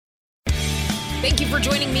Thank you for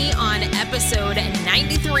joining me on episode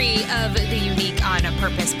 93 of the Unique on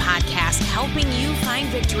Purpose podcast, helping you find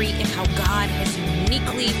victory in how God has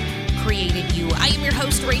uniquely created you. I am your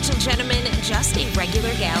host, Rachel Gentleman, just a regular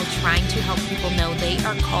gal trying to help people know they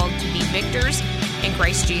are called to be victors in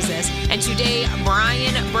Christ Jesus. And today,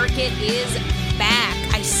 Brion Burkett is back.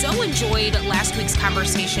 I so enjoyed last week's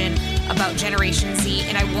conversation about Generation Z,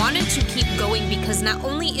 and I wanted to keep going because not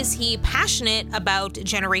only is he passionate about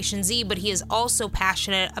Generation Z, but he is also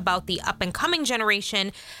passionate about the up-and-coming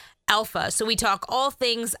generation, Alpha. So we talk all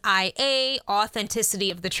things IA,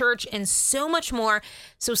 authenticity of the church, and so much more.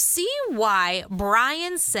 So see why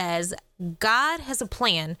Brion says God has a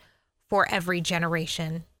plan for every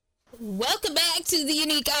generation. Welcome back to the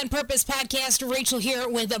Unique on Purpose podcast. Rachel here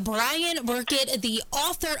with Brion Burkett, the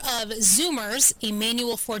author of Zoomers, a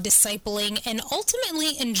manual for discipling and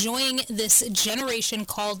ultimately enjoying this generation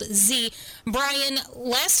called Z. Brion,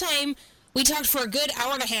 last time we talked for a good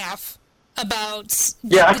hour and a half about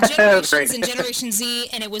the generations and Generation Z,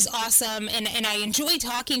 and it was awesome, and I enjoy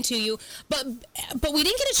talking to you, but we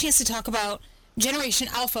didn't get a chance to talk about Generation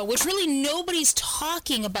Alpha, which really nobody's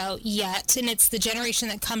talking about yet, and it's the generation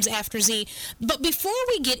that comes after Z. But before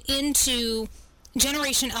we get into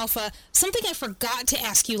Generation Alpha, something I forgot to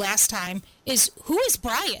ask you last time is, who is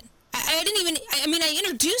Brion? I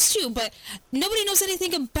introduced you, but nobody knows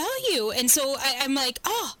anything about you, and so I'm like,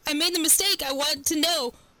 I made the mistake. I want to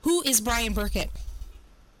know, who is Brion Burkett?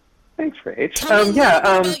 Thanks, Rach. Tell me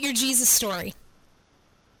about your Jesus story.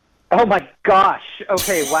 Oh my gosh.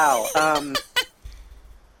 Okay, wow.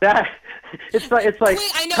 That it's like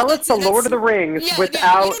Wait, I know, tell us the Lord of the Rings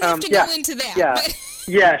without you don't have to go into that.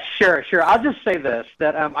 Yeah, sure. I'll just say this,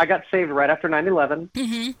 that I got saved right after 9/11.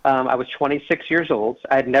 Mm-hmm. I was 26 years old.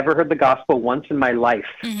 I had never heard the gospel once in my life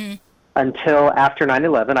until after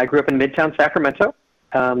 9/11. I grew up in Midtown Sacramento.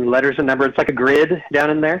 Letters and numbers, it's like a grid down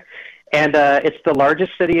in there. And it's the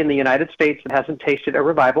largest city in the United States that hasn't tasted a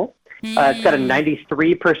revival. It's got a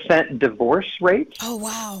 93% divorce rate. Oh,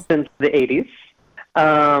 wow. Since the 80s.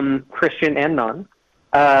 Christian and non,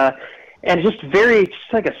 and just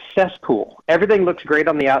like a cesspool. Everything looks great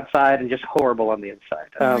on the outside and just horrible on the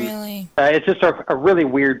inside. Really? It's just a really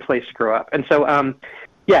weird place to grow up. And so,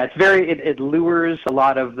 it's it lures a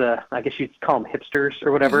lot of the, I guess you'd call them hipsters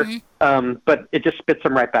or whatever, but it just spits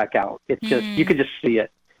them right back out. It's just, you could just see it.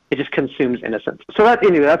 It just consumes innocence. So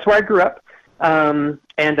that's where I grew up.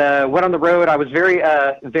 And went on the road. I was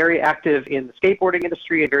very active in the skateboarding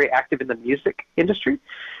industry and very active in the music industry.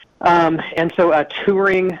 And so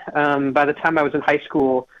touring, by the time I was in high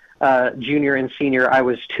school, junior and senior, I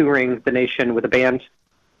was touring the nation with a band.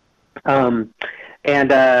 And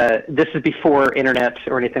this is before internet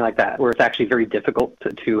or anything like that, where it's actually very difficult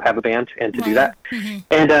to have a band and to do that.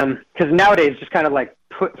 And because nowadays it's just kind of like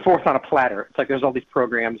put forth on a platter. It's like there's all these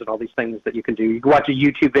programs and all these things that you can do. You can watch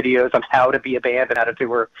YouTube videos on how to be a band and how to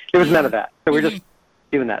tour. There was none of that. So we're just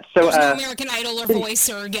doing that. So there's no American Idol or Voice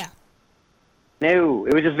or, No,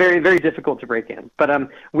 it was just very, very difficult to break in.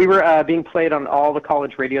 But we were being played on all the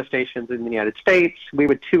college radio stations in the United States. We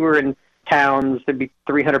would tour in towns. There'd be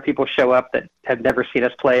 300 people show up that had never seen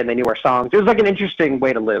us play, and they knew our songs. It was like an interesting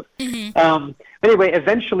way to live. Anyway,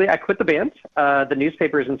 eventually I quit the band. The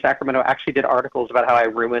newspapers in Sacramento actually did articles about how I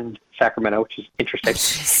ruined Sacramento, which is interesting.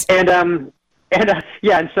 And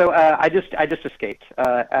so I just escaped.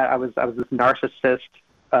 I was this narcissist,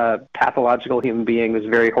 pathological human being. It was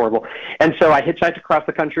very horrible. And so I hitchhiked across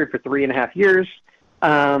the country for 3.5 years.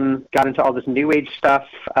 Got into all this new age stuff.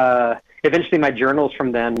 Eventually my journals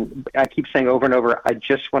from then, I keep saying over and over, I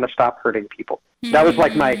just want to stop hurting people. That was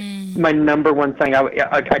like my number one thing.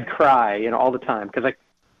 I'd cry, all the time, because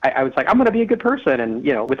I was like, I'm going to be a good person,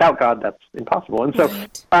 and without God, that's impossible. And so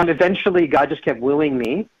eventually God just kept willing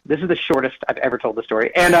me. This is the shortest I've ever told the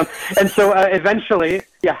story. And so eventually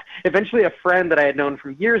a friend that I had known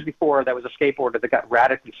from years before that was a skateboarder that got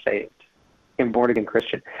radically saved, became born again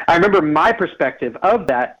Christian. I remember my perspective of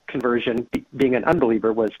that conversion, being an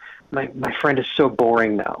unbeliever, was my friend is so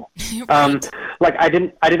boring now. Like I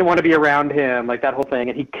didn't want to be around him, like that whole thing.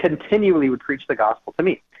 And he continually would preach the gospel to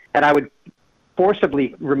me, and I would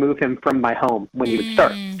forcibly remove him from my home when he would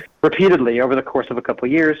start, repeatedly over the course of a couple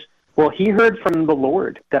of years. Well, he heard from the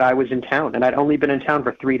Lord that I was in town, and I'd only been in town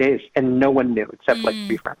for 3 days, and no one knew except like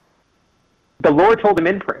 3 friends. The Lord told him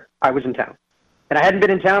in prayer I was in town, and I hadn't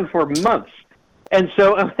been in town for months. And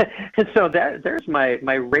so there's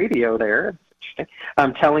my radio there,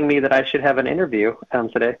 telling me that I should have an interview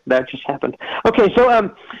today. That just happened. Okay,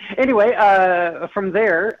 so anyway, from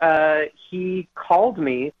there, he called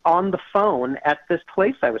me on the phone at this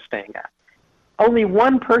place I was staying at. Only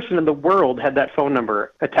one person in the world had that phone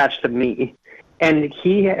number attached to me, And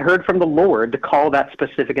he heard from the Lord to call that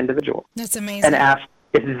specific individual. That's amazing. And asked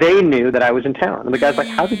if they knew that I was in town. And the guy's like,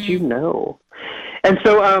 how did you know? And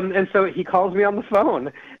so he calls me on the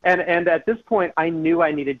phone. And at this point, I knew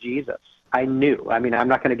I needed Jesus. I knew. I mean, I'm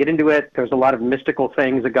not going to get into it. There's a lot of mystical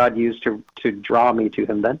things that God used to draw me to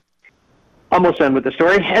him then. Almost done with the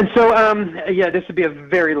story. And so, this would be a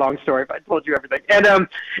very long story if I told you everything.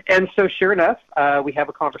 And so sure enough, we have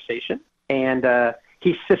a conversation, and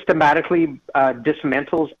he systematically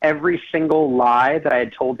dismantles every single lie that I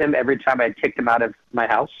had told him every time I had kicked him out of my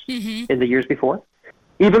house in the years before.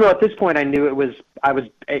 Even though at this point I knew it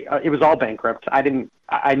was all bankrupt.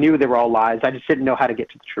 I knew they were all lies. I just didn't know how to get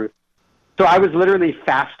to the truth. So I was literally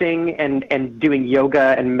fasting and doing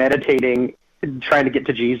yoga and meditating, trying to get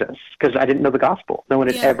to Jesus, because I didn't know the gospel. No one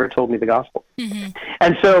had ever told me the gospel.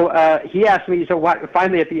 And so he asked me,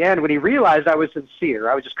 finally at the end, when he realized I was sincere,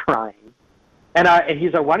 I was just crying. And he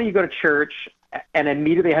said, why don't you go to church? And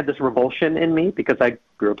immediately I had this revulsion in me because I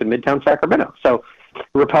grew up in Midtown Sacramento. So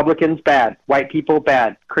Republicans, bad. White people,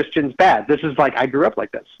 bad. Christians, bad. This is like, I grew up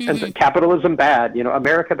like this. And so capitalism, bad.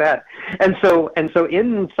 America, bad. And so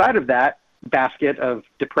inside of that basket of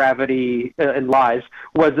depravity and lies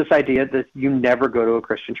was this idea that you never go to a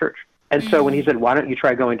Christian church. And so when he said, why don't you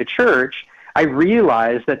try going to church, I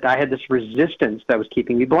realized that I had this resistance that was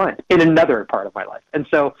keeping me blind in another part of my life. And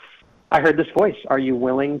so I heard this voice: are you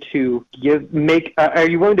willing to are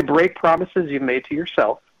you willing to break promises you've made to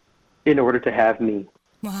yourself in order to have me?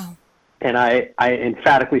 Wow. And I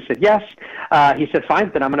emphatically said yes. He said,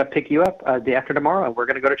 fine, then I'm going to pick you up day after tomorrow, and we're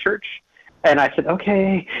going to go to church. And I said,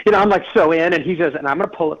 okay. I'm like so in, and he says, and I'm going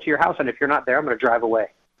to pull up to your house, and if you're not there, I'm going to drive away.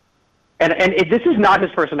 And this is not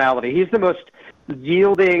his personality. He's the most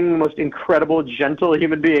yielding, most incredible, gentle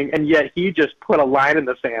human being, and yet he just put a line in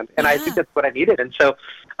the sand, and I think that's what I needed. And so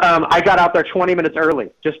I got out there 20 minutes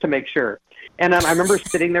early just to make sure. And I remember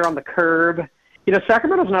sitting there on the curb.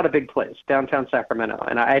 Sacramento's not a big place, downtown Sacramento,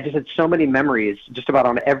 and I just had so many memories just about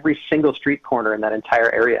on every single street corner in that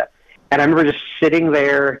entire area. And I remember just sitting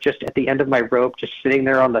there, just at the end of my rope, just sitting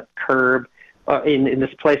there on the curb in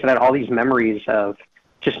this place, and I had all these memories of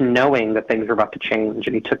just knowing that things were about to change.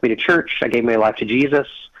 And he took me to church. I gave my life to Jesus.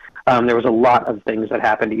 There was a lot of things that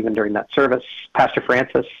happened even during that service. Pastor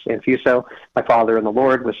Francis Infuso, my father in the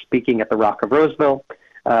Lord, was speaking at the Rock of Roseville,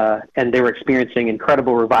 and they were experiencing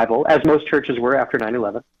incredible revival, as most churches were after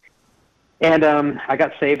 9/11. And I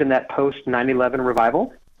got saved in that post-9/11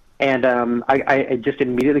 revival. And I just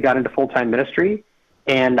immediately got into full-time ministry,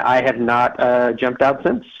 and I have not jumped out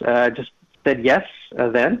since. Just said yes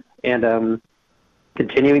then, and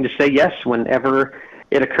continuing to say yes whenever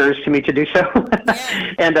it occurs to me to do so.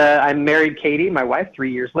 And I married Katie, my wife,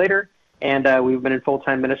 3 years later, and we've been in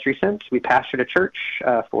full-time ministry since. We pastored a church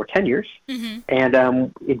for 10 years,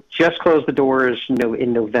 and it just closed the doors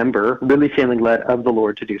in November, really feeling led of the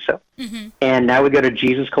Lord to do so. And now we go to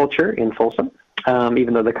Jesus Culture in Folsom.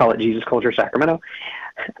 Even though they call it Jesus Culture Sacramento.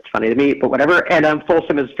 It's funny to me, but whatever. And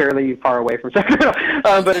Folsom is fairly far away from Sacramento,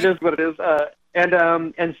 but it is what it is.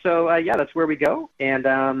 And so that's where we go.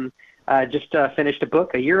 And just finished a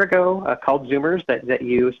book a year ago called Zoomers that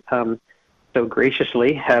you so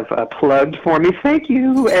graciously have plugged for me. Thank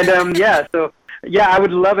you. And I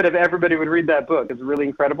would love it if everybody would read that book. It's really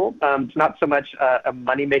incredible. It's not so much a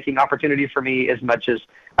money-making opportunity for me as much as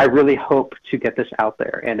I really hope to get this out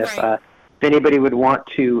there. And if anybody would want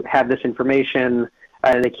to have this information,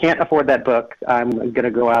 they can't afford that book, I'm going to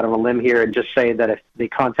go out on a limb here and just say that if they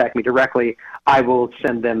contact me directly, I will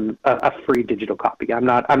send them a free digital copy. I'm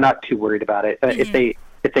not too worried about it.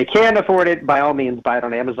 If they can afford it, by all means, buy it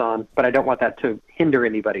on Amazon. But I don't want that to hinder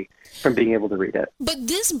anybody from being able to read it. But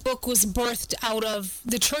this book was birthed out of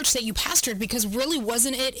the church that you pastored, because really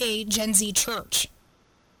wasn't it a Gen Z church?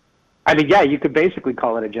 I mean, yeah, you could basically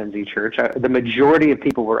call it a Gen Z church. The majority of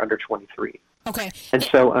people were under 23. Okay. And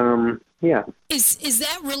so, yeah. Is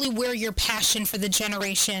that really where your passion for the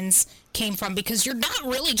generations came from? Because you're not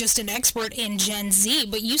really just an expert in Gen Z,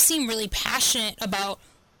 but you seem really passionate about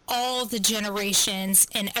all the generations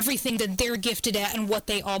and everything that they're gifted at and what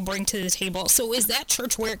they all bring to the table. So is that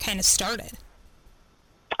church where it kind of started?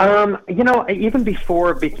 Even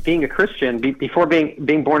before being a Christian, before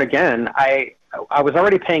being born again, I was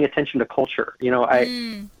already paying attention to culture. Me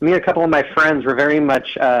and a couple of my friends were very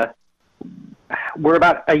much, we're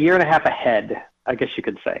about a year and a half ahead, I guess you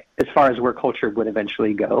could say, as far as where culture would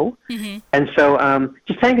eventually go. And so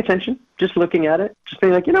just paying attention, just looking at it, just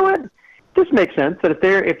being like, you know what, this makes sense, that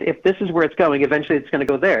if this is where it's going, eventually it's going to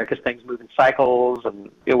go there, because things move in cycles and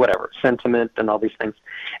whatever, sentiment and all these things.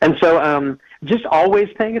 And so just always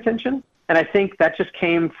paying attention. And I think that just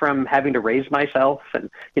came from having to raise myself. And,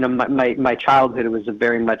 my childhood was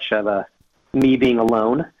very much of me being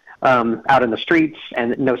alone out in the streets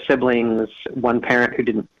and no siblings, one parent who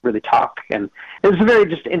didn't really talk. And it was a very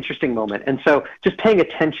just interesting moment. And so just paying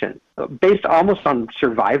attention, based almost on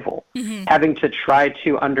survival, having to try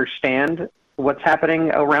to understand what's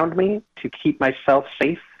happening around me to keep myself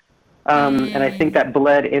safe. And I think that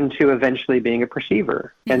bled into eventually being a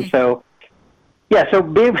perceiver. And so, so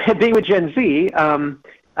being with Gen Z,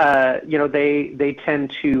 they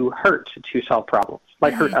tend to hurt to solve problems,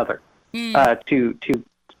 like hurt others, to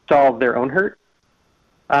solve their own hurt,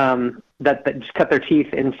 that just cut their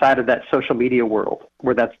teeth inside of that social media world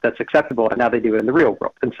where that's acceptable, and now they do it in the real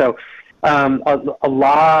world. And so a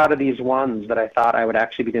lot of these ones that I thought I would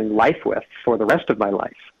actually be doing life with for the rest of my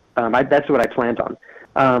life, that's what I planned on.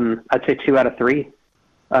 I'd say 2 out of 3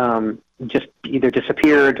 just either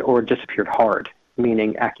disappeared or disappeared hard,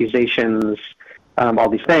 meaning accusations, all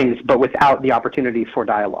these things, but without the opportunity for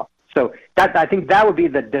dialogue. So I think that would be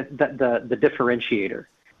the differentiator.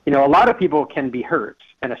 A lot of people can be hurt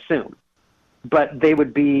and assume, but they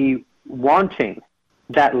would be wanting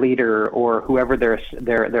that leader or whoever they're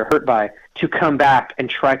hurt by to come back and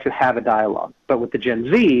try to have a dialogue. But with the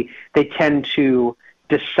Gen Z, they tend to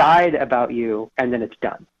decide about you and then it's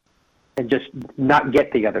done, and just not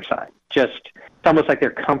get the other side. It's almost like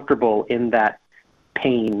they're comfortable in that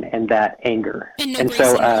pain and that anger. And no grace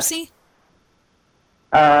and mercy?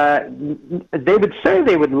 They would say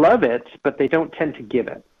they would love it, but they don't tend to give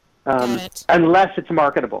it. Unless it's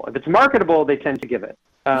marketable. If it's marketable, they tend to give it.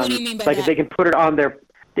 What do you mean by that? If they can put it on their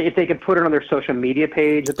social media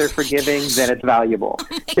page that they're forgiving, then it's valuable.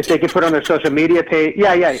 If they can put it on their social media page, you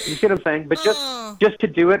see what I'm saying? But just to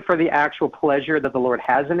do it for the actual pleasure that the Lord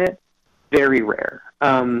has in it, very rare.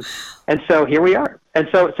 And so here we are. And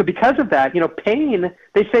so because of that, pain,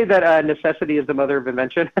 they say that necessity is the mother of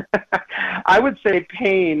invention. I would say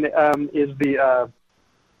pain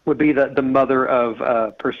would be the mother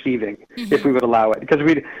of perceiving, if we would allow it. Because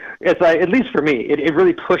it's like, at least for me, it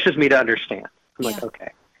really pushes me to understand. I'm like,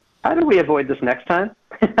 okay, how do we avoid this next time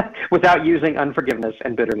without using unforgiveness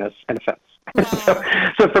and bitterness and offense?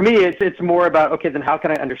 Wow. So for me, it's more about, okay, then how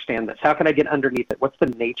can I understand this? How can I get underneath it? What's the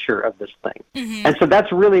nature of this thing? And so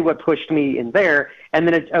that's really what pushed me in there. And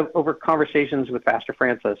then over conversations with Pastor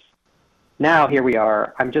Francis, now here we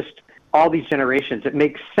are. I'm just, all these generations, it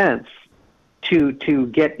makes sense to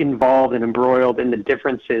get involved and embroiled in the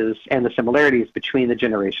differences and the similarities between the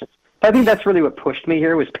generations. I think that's really what pushed me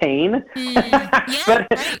here was pain.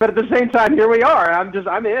 But at the same time, here we are.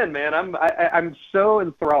 I'm in, man. I'm so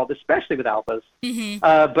enthralled, especially with alphas.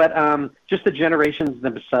 But just the generations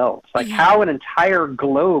themselves, like how an entire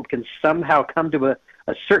globe can somehow come to a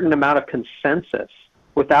certain amount of consensus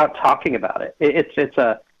without talking about it.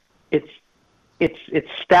 It's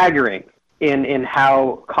staggering in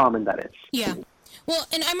how common that is. Yeah. Well,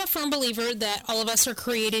 and I'm a firm believer that all of us are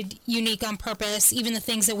created unique on purpose. Even the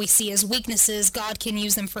things that we see as weaknesses, God can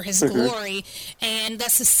use them for His glory. And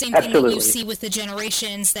that's the same thing that you see with the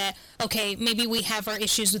generations that, okay, maybe we have our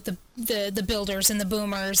issues with the builders and the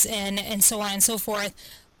boomers and so on and so forth.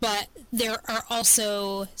 But there are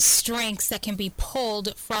also strengths that can be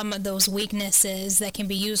pulled from those weaknesses that can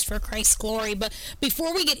be used for Christ's glory. But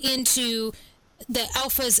before we get into the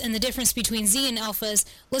alphas and the difference between Z and alphas,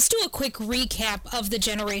 let's do a quick recap of the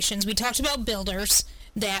generations. We talked about builders,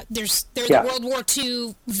 that they're the World War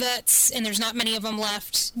II vets, and there's not many of them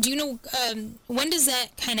left. Do you know, when does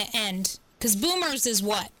that kind of end? Because boomers is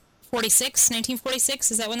what, 1946?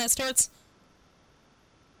 Is that when that starts?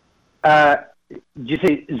 Did you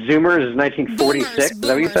say Zoomers is 1946? Is that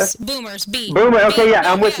what you said? Boomers, B. Boomer, okay,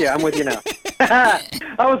 yeah, I'm with you now. I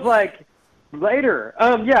was like, later.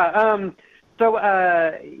 So,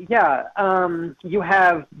 you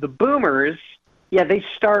have the boomers. Yeah, they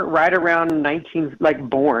start right around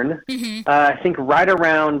born. I think right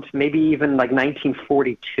around maybe even like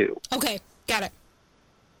 1942. Okay, got it.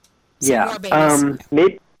 Some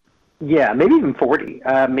maybe even 40,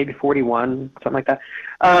 maybe 41, something like that.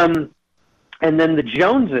 And then the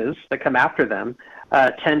Joneses that come after them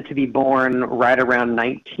tend to be born right around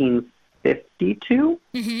 1952.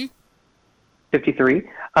 53,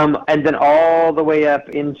 and then all the way up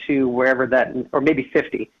into wherever that, or maybe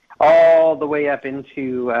 50, all the way up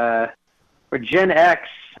into where Gen X.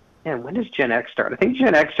 Man, when does Gen X start? I think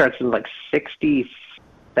Gen X starts in like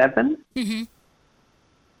 67.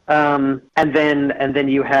 And then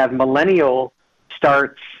you have millennial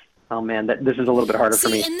starts. Oh man, this is a little bit harder for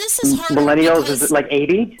me. And this is harder Millennials is it like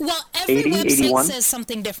 80? Well, every 80, website 81? says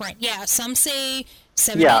something different. Yeah, some say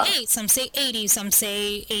 78, some say 80, some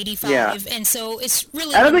say 85, and so it's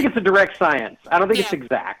really... I don't think it's a direct science. I don't think it's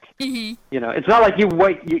exact. Mm-hmm. You know, it's not like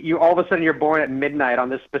you all of a sudden you're born at midnight on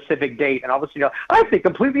this specific date, and all of a sudden you go, I think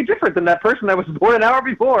completely different than that person that was born an hour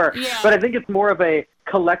before. Yeah. But I think it's more of a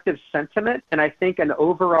collective sentiment, and I think an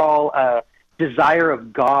overall desire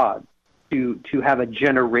of God to have a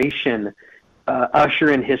generation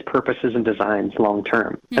usher in his purposes and designs long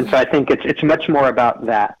term. Mm-hmm. And so I think it's much more about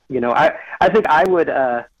that. You know, I think I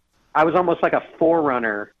was almost like a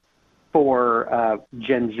forerunner for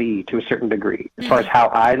Gen Z to a certain degree, as far as how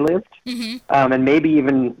I lived, and maybe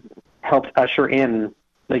even helped usher in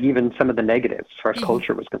like even some of the negatives as far as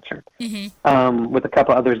culture was concerned, with a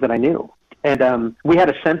couple others that I knew. And we had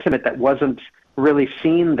a sentiment that wasn't really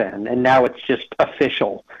seen then, and now it's just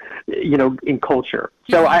official, you know, in culture.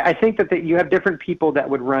 So I think that you have different people that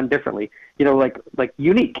would run differently, you know, like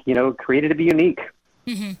unique, you know, created to be unique.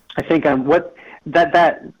 I think what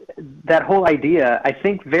that whole idea, I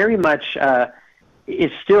think very much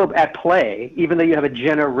is still at play, even though you have a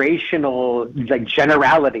generational, like,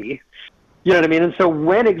 generality. You know what I mean? And so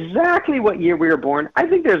when exactly what year we were born, I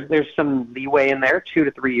think there's some leeway in there, 2 to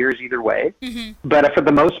 3 years either way. But for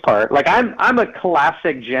the most part, like I'm a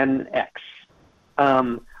classic Gen X,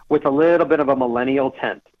 with a little bit of a millennial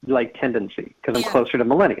tendency, because I'm closer to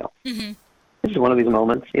millennial. This is one of these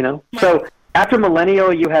moments, you know? So after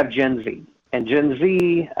millennial, you have Gen Z. And Gen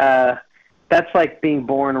Z, that's like being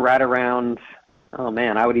born right around, oh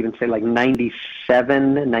man, I would even say like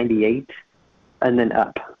 97, 98, and then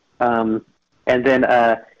up. And then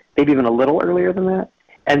maybe even a little earlier than that.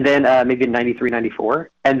 And then maybe 93, 94.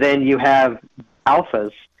 And then you have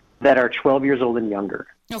alphas that are 12 years old and younger.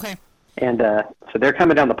 Okay. And so they're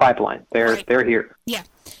coming down the pipeline. They're here. Yeah.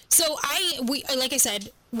 So we like I said,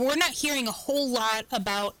 we're not hearing a whole lot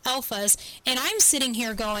about alphas, and I'm sitting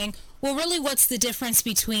here going, well, really, what's the difference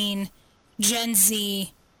between Gen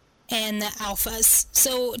Z and the alphas?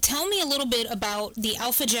 So tell me a little bit about the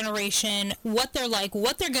alpha generation, what they're like,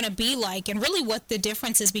 what they're going to be like, and really what the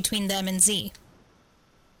difference is between them and Z.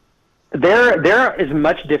 They're as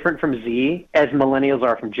much different from Z as millennials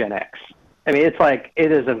are from Gen X. I mean,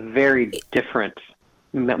 it is a very different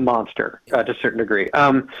monster to a certain degree.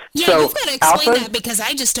 So you've got to explain alphas, that, because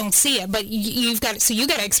I just don't see it. But you got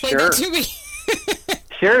to explain that to me.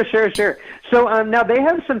 Sure. So now they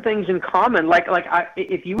have some things in common.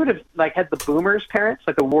 If you would have had the boomers' parents,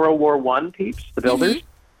 like the World War I peeps, the builders,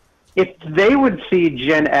 if they would see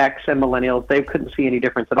Gen X and millennials, they couldn't see any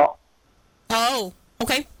difference at all. Oh,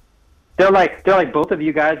 okay. They're like both of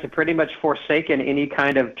you guys have pretty much forsaken any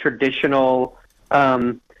kind of traditional,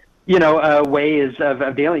 ways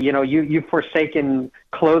of dealing. You know, you've forsaken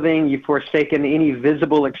clothing, you've forsaken any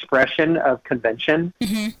visible expression of convention.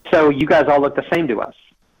 So you guys all look the same to us.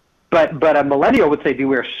 But a millennial would say,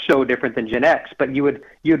 we are so different than Gen X. But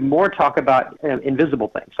you'd more talk about invisible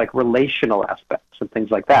things like relational aspects and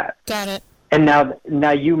things like that. Got it. And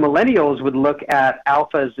now you millennials would look at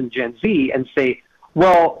alphas and Gen Z and say,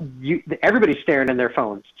 well, everybody's staring in their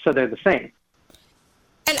phones, so they're the same.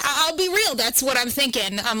 And I'll be real, that's what I'm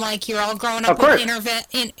thinking. I'm like, you're all growing up with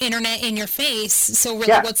internet in your face, so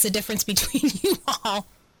really what's the difference between you all?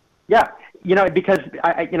 Yeah, because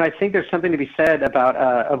I think there's something to be said about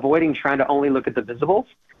avoiding trying to only look at the visibles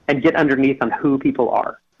and get underneath on who people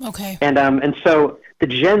are. Okay. And so the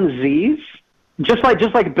Gen Zs, just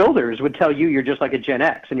like builders would tell you you're just like a Gen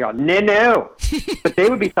X, and you're all, no. But they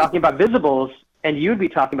would be talking about visibles, and you'd be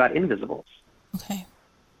talking about invisibles. Okay.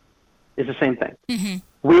 It's the same thing.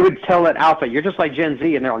 We would tell an alpha, you're just like Gen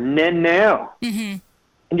Z, and they're all, no. And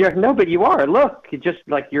you're like, no, but you are. Look, you just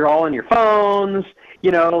like you're all on your phones,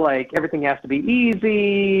 like everything has to be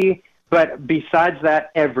easy. But besides that,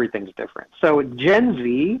 everything's different. So Gen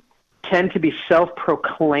Z tend to be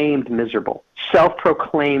self-proclaimed miserable,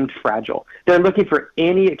 self-proclaimed fragile. They're looking for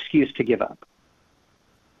any excuse to give up.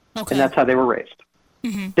 Okay. And that's how they were raised.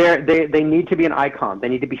 They need to be an icon. They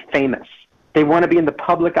need to be famous. They want to be in the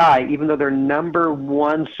public eye, even though their number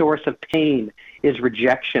one source of pain is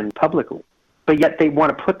rejection publicly. But yet they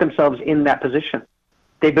want to put themselves in that position.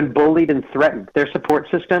 They've been bullied and threatened. Their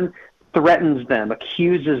support system threatens them,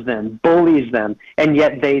 accuses them, bullies them, and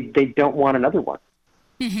yet they don't want another one.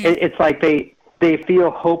 It's like they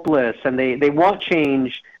feel hopeless, and they want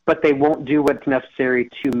change, but they won't do what's necessary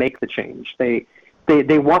to make the change. They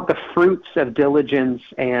want the fruits of diligence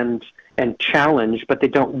and challenge, but they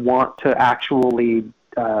don't want to actually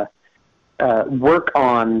work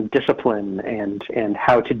on discipline and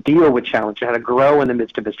how to deal with challenge, how to grow in the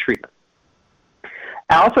midst of mistreatment.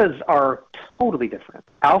 Alphas are totally different.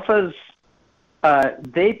 Alphas,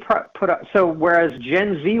 whereas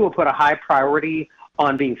Gen Z will put a high priority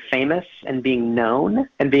on being famous and being known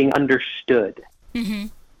and being understood. Mm-hmm.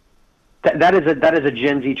 That is a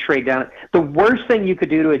Gen Z trait down. The worst thing you could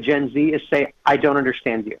do to a Gen Z is say, I don't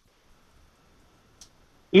understand you.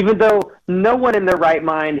 Even though no one in their right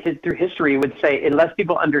mind through history would say, unless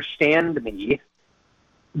people understand me,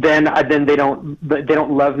 then they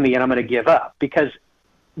don't love me and I'm going to give up, because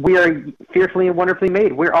we are fearfully and wonderfully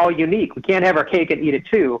made. We're all unique. We can't have our cake and eat it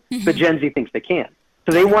too, but Gen Z thinks they can.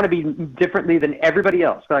 So they want to be differently than everybody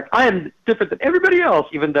else. They're like, I am different than everybody else,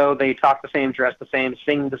 even though they talk the same, dress the same,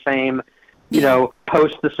 sing the same,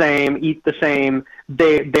 post the same, eat the same.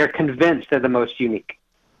 They're convinced they're the most unique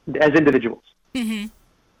as individuals,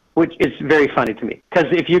 which is very funny to me.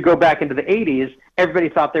 Because if you go back into the 80s, everybody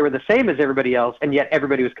thought they were the same as everybody else, and yet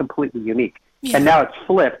everybody was completely unique. Yeah. And now it's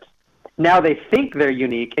flipped. Now they think they're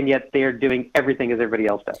unique, and yet they're doing everything as everybody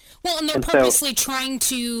else does. Well, and they're purposely trying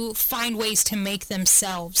to find ways to make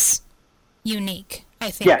themselves unique,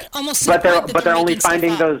 I think. Yes, almost but they're only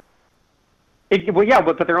finding those.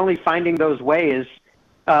 But they're only finding those ways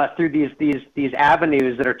through these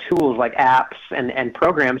avenues that are tools like apps and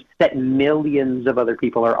programs that millions of other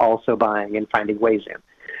people are also buying and finding ways in.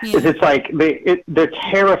 Yeah. It's like they're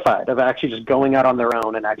terrified of actually just going out on their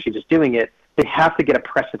own and actually just doing it. They have to get a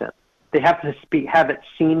precedent. They have to have it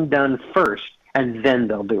seen done first, and then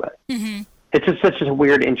they'll do it. Mm-hmm. It's just such a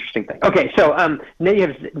weird, interesting thing. Okay, so now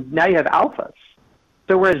you have alphas.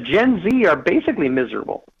 So whereas Gen Z are basically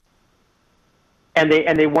miserable, and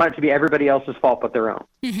they want it to be everybody else's fault but their own.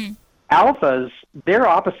 Mm-hmm. Alphas, they're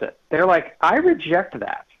opposite. They're like, I reject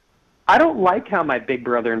that. I don't like how my big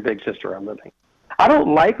brother and big sister are living. I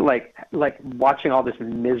don't like watching all this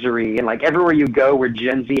misery, and like everywhere you go where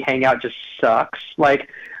Gen Z hang out just sucks. Like,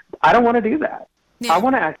 I don't want to do that. Yeah. I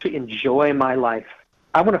want to actually enjoy my life.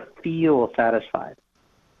 I want to feel satisfied.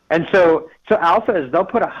 And so alphas, they'll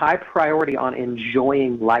put a high priority on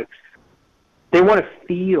enjoying life. They want to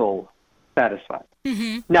feel satisfied.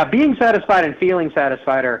 Mm-hmm. Now, being satisfied and feeling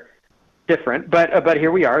satisfied are different, but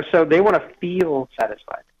here we are. So they want to feel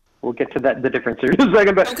satisfied. We'll get to the difference here in a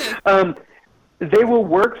second. But okay. They will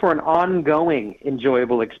work for an ongoing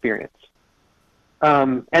enjoyable experience.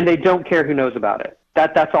 And they don't care who knows about it.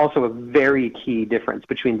 That's also a very key difference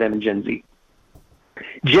between them and Gen Z.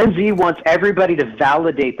 Gen Z wants everybody to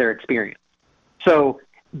validate their experience. So,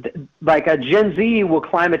 like a Gen Z will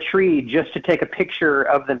climb a tree just to take a picture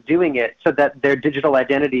of them doing it so that their digital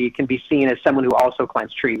identity can be seen as someone who also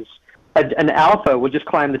climbs trees. An alpha will just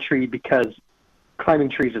climb the tree because climbing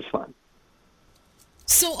trees is fun.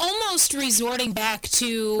 So almost resorting back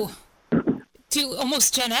to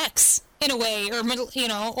almost Gen X in a way, or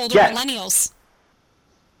older millennials.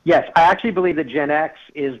 Yes, I actually believe that Gen X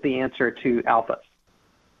is the answer to alphas.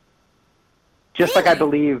 Just like I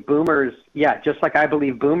believe boomers,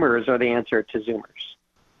 boomers are the answer to Zoomers.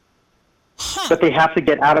 Huh. But they have to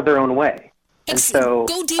get out of their own way. And so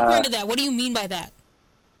go deeper into that. What do you mean by that?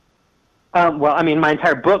 Well, I mean, my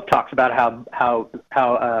entire book talks about how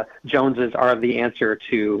Joneses are the answer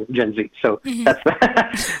to Gen Z. So that's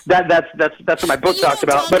what my book talks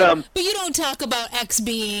about. But you don't talk about X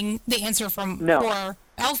being the answer for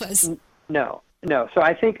alphas. No. So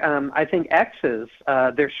I think X's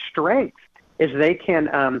their strength is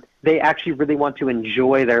they actually really want to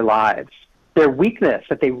enjoy their lives. Their weakness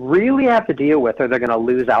that they really have to deal with, or they're going to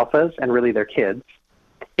lose alphas and really their kids,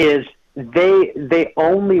 is they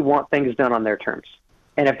only want things done on their terms.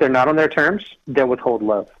 And if they're not on their terms, they'll withhold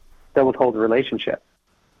love. They'll withhold the relationship.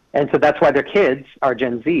 And so that's why their kids are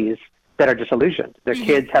Gen Zs that are disillusioned. Their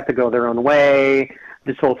kids have to go their own way,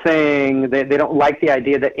 this whole thing. They don't like the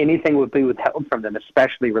idea that anything would be withheld from them,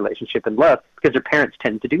 especially relationship and love, because their parents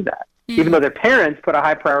tend to do that. Even though their parents put a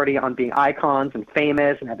high priority on being icons and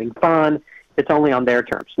famous and having fun, it's only on their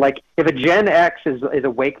terms. Like if a Gen X is a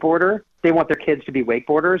wakeboarder, they want their kids to be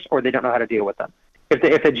wakeboarders, or they don't know how to deal with them.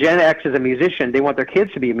 If a Gen X is a musician, they want their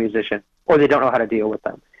kids to be a musician, or they don't know how to deal with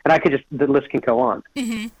them. And the list can go on.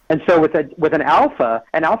 Mm-hmm. And so with an alpha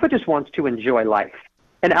just wants to enjoy life.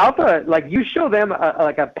 An alpha, like you show them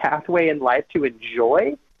a pathway in life to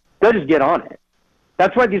enjoy, they'll just get on it.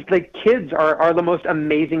 That's why these kids are the most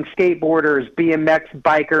amazing skateboarders, BMX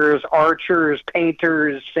bikers, archers,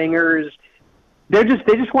 painters, singers. They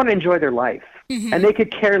just want to enjoy their life, and they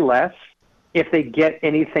could care less if they get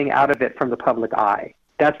anything out of it from the public eye.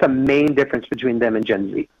 That's the main difference between them and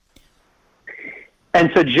Gen Z.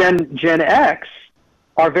 And so Gen X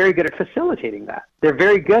are very good at facilitating that. They're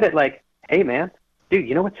very good at hey man, dude,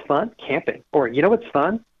 you know what's fun? Camping. Or you know what's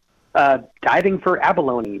fun? Diving for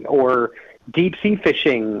abalone, or deep sea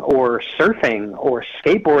fishing, or surfing, or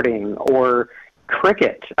skateboarding, or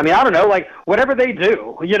cricket. I mean, I don't know, like whatever they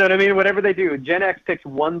do, you know what I mean? Whatever they do, Gen X picks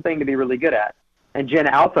one thing to be really good at, and Gen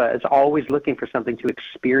Alpha is always looking for something to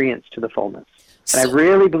experience to the fullness. And I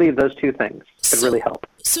really believe those two things could really help.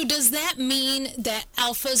 So does that mean that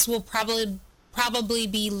alphas will probably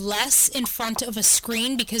be less in front of a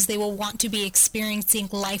screen because they will want to be experiencing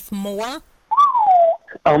life more?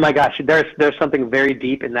 Oh my gosh, there's something very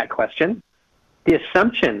deep in that question. The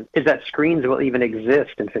assumption is that screens will even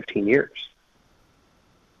exist in 15 years.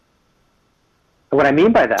 And what I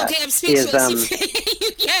mean by that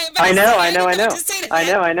I know.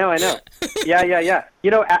 Yeah.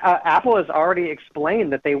 You know, Apple has already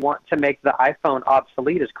explained that they want to make the iPhone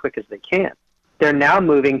obsolete as quick as they can. They're now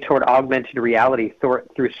moving toward augmented reality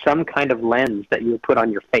through some kind of lens that you would put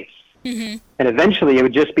on your face. Mm-hmm. And eventually it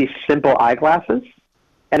would just be simple eyeglasses.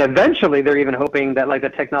 And eventually they're even hoping that like the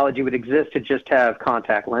technology would exist to just have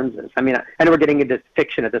contact lenses. I mean, I know we're getting into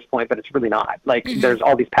fiction at this point, but it's really not. Like there's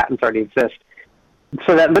all these patents already exist.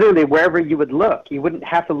 So that literally wherever you would look, you wouldn't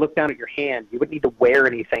have to look down at your hand. You wouldn't need to wear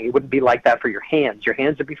anything. It wouldn't be like that for your hands. Your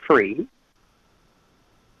hands would be free.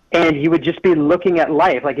 And you would just be looking at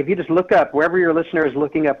life. Like if you just look up, wherever your listener is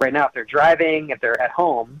looking up right now, if they're driving, if they're at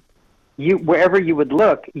home, wherever you would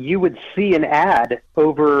look, you would see an ad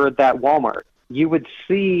over that Walmart. You would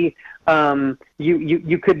see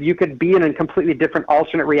you could be in a completely different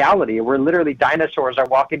alternate reality where literally dinosaurs are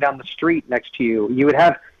walking down the street next to you. You would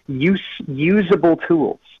have usable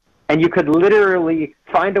tools, and you could literally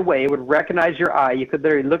find a way. It would recognize your eye. You could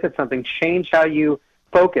literally look at something, change how you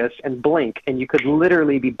focus, and blink, and you could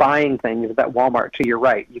literally be buying things at that Walmart to your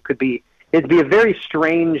right. It'd be a very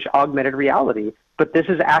strange augmented reality, but this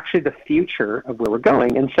is actually the future of where we're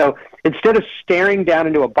going. And so instead of staring down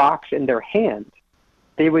into a box in their hand,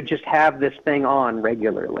 they would just have this thing on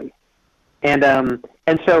regularly. And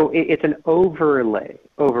so it's an overlay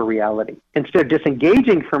over reality. Instead of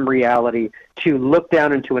disengaging from reality to look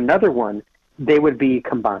down into another one, they would be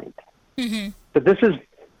combined. Mm-hmm. So this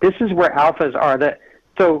is where alphas are.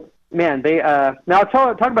 Now I'll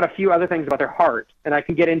talk about a few other things about their heart, and I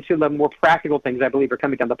can get into the more practical things I believe are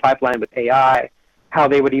coming down the pipeline with AI, how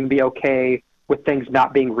they would even be okay with things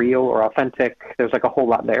not being real or authentic. There's like a whole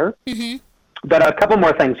lot there. Mm-hmm. But a couple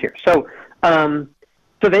more things here. So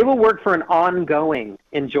they will work for an ongoing,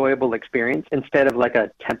 enjoyable experience instead of like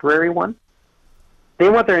a temporary one. They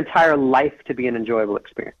want their entire life to be an enjoyable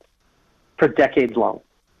experience for decades long.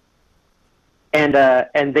 And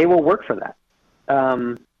they will work for that.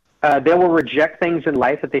 They will reject things in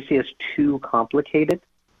life that they see as too complicated.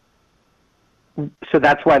 So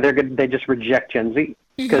that's why they just reject Gen Z.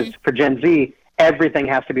 Because for Gen Z, everything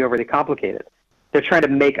has to be overly complicated. They're trying to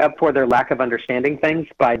make up for their lack of understanding things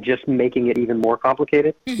by just making it even more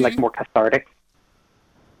complicated, like more cathartic.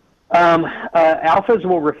 Alphas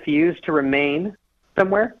will refuse to remain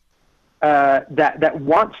somewhere that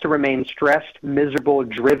wants to remain stressed, miserable,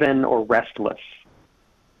 driven, or restless.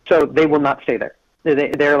 So they will not stay there.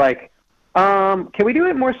 They're like, can we do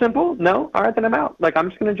it more simple? No? All right, then I'm out. Like, I'm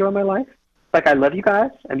just going to enjoy my life. Like, I love you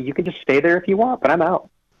guys. I mean, you can just stay there if you want, but I'm out.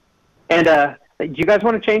 And do you guys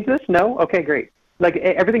want to change this? No? Okay, great. Like,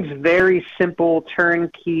 everything's very simple,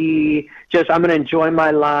 turnkey, just I'm going to enjoy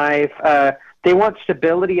my life. They want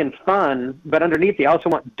stability and fun, but underneath they also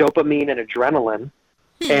want dopamine and adrenaline.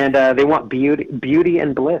 And they want beauty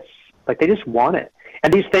and bliss. Like, they just want it.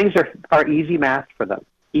 And these things are easy math for them.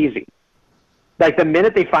 Easy. Like, the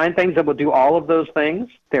minute they find things that will do all of those things,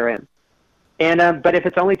 they're in. And but if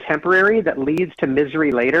it's only temporary that leads to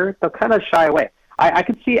misery later, they'll kind of shy away. I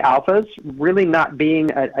could see alphas really not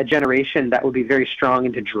being a generation that would be very strong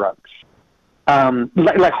into drugs,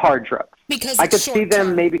 like hard drugs. Because I could see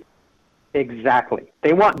them maybe exactly.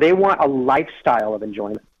 They want a lifestyle of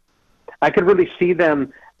enjoyment. I could really see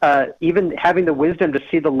them even having the wisdom to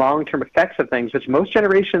see the long-term effects of things, which most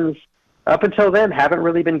generations up until then haven't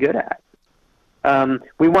really been good at.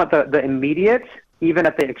 We want the immediate, even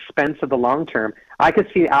at the expense of the long term. I could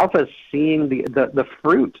see alphas seeing the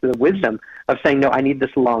fruit, the wisdom of saying, no, I need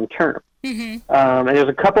this long term. Mm-hmm. And there's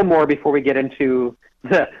a couple more before we get into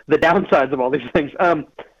the downsides of all these things.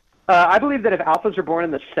 I believe that if alphas were born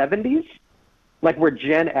in the 70s, like where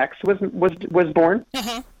Gen X was born,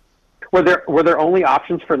 where their only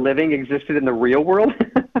options for living existed in the real world,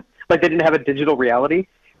 like they didn't have a digital reality,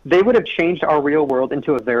 they would have changed our real world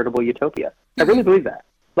into a veritable utopia. I really believe that.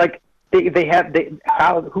 Like, who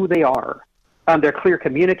they are. They're clear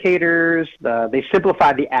communicators. They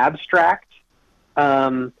simplify the abstract.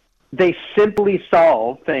 They simply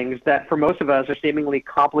solve things that for most of us are seemingly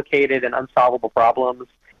complicated and unsolvable problems,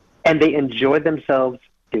 and they enjoy themselves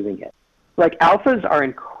doing it. Like, alphas are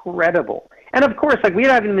incredible And of course, like, we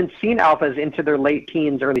haven't even seen alphas into their late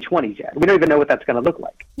teens, early 20s yet. We don't even know what that's going to look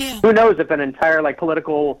like. Yeah. Who knows if an entire, like,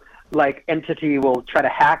 political, like, entity will try to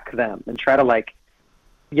hack them and try to, like,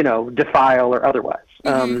 you know, defile or otherwise.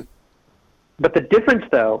 But the difference,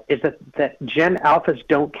 though, is that Gen Alphas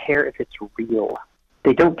don't care if it's real.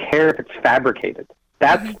 They don't care if it's fabricated.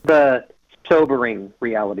 That's the sobering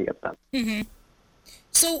reality of them.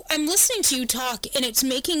 So I'm listening to you talk, and it's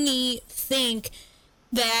making me think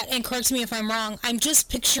that, and correct me if I'm wrong, I'm just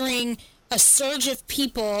picturing a surge of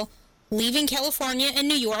people leaving California and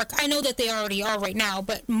New York. I know that they already are right now,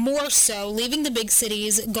 but more so leaving the big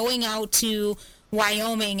cities, going out to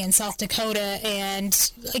Wyoming and South Dakota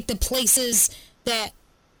and like the places that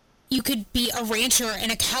you could be a rancher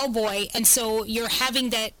and a cowboy, and so you're having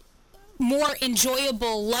that more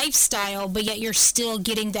enjoyable lifestyle, but yet you're still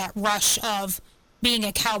getting that rush of being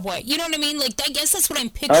a cowboy. You know what I mean? Like, I guess that's what I'm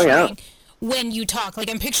picturing when you talk. Like,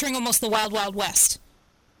 I'm picturing almost the Wild Wild West.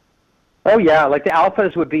 Oh yeah, like the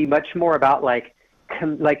alphas would be much more about like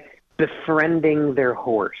befriending their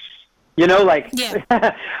horse. You know, like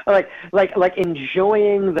like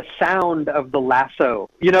enjoying the sound of the lasso.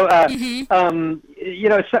 You know, you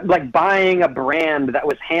know, like buying a brand that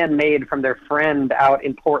was handmade from their friend out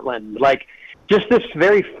in Portland. Like, just this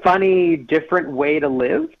very funny, different way to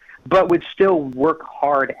live, but would still work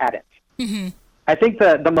hard at it. I think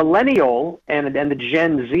the millennial and the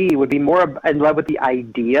Gen Z would be more in love with the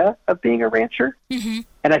idea of being a rancher, and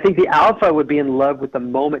I think the alpha would be in love with the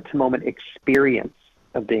moment-to-moment experience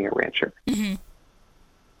of being a rancher.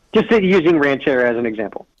 Just using rancher as an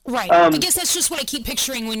example. Right. I guess that's just what I keep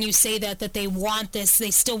picturing when you say that they want this.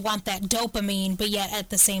 They still want that dopamine, but yet at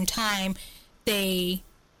the same time, they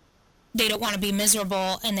don't want to be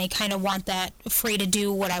miserable, and they kind of want that free to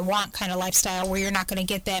do what I want kind of lifestyle where you're not going to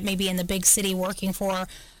get that maybe in the big city working for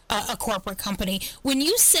a corporate company. When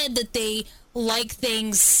you said that they like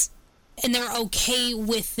things and they're okay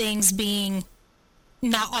with things being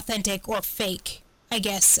not authentic or fake, I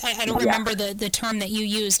guess. I don't remember the term that you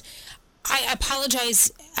used. I apologize.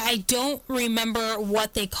 I don't remember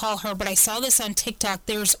what they call her, but I saw this on TikTok.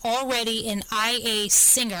 There's already an IA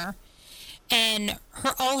singer, and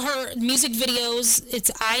all her music videos, it's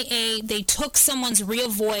IA. They took someone's real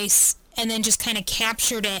voice and then just kind of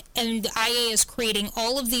captured it, and IA is creating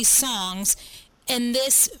all of these songs, and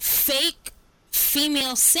this fake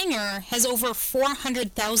female singer has over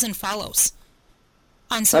 400,000 follows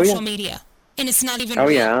on social media. And it's not even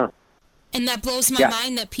real. And that blows my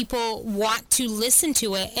mind that people want to listen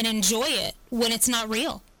to it and enjoy it when it's not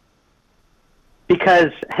real.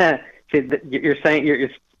 Because you're saying you're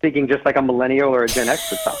speaking just like a millennial or a Gen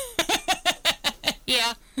X would talk.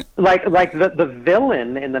 Yeah. Like the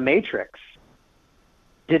villain in the Matrix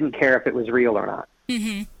didn't care if it was real or not.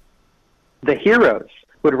 The heroes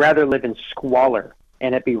would rather live in squalor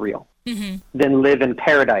and it be real than live in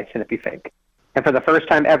paradise and it be fake. And for the first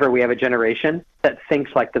time ever, we have a generation that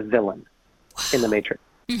thinks like the villain in the Matrix.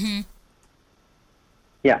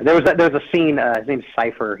 Yeah, there was a scene. His name's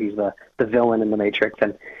Cypher. He's the villain in the Matrix,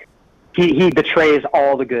 and he betrays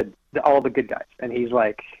all the good guys, and he's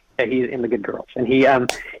like he's in the good girls, and he's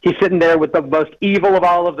sitting there with the most evil of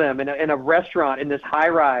all of them in a restaurant in this high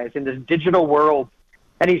rise in this digital world,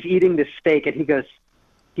 and he's eating this steak, and he's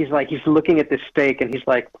looking at this steak, and he's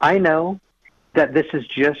like, I know that this is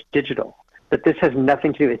just digital. That this has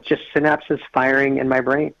nothing to do. It's just synapses firing in my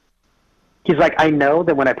brain. He's like, I know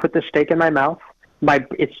that when I put this steak in my mouth,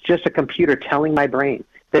 it's just a computer telling my brain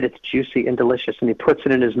that it's juicy and delicious. And he puts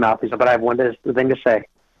it in his mouth. He's like, but I have one thing to say.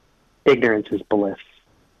 Ignorance is bliss.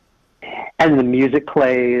 And the music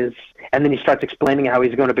plays, and then he starts explaining how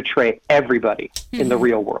he's going to betray everybody in the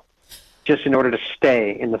real world, just in order to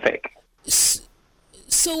stay in the fake.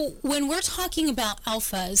 So when we're talking about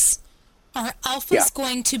alphas, are alphas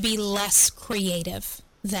going to be less creative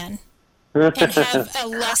then? And have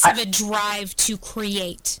less of a drive to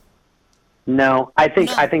create? No, I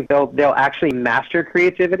think they'll actually master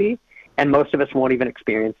creativity, and most of us won't even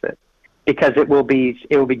experience it because it will be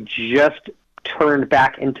just turned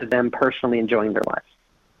back into them personally enjoying their lives.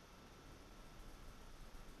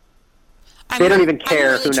 They don't even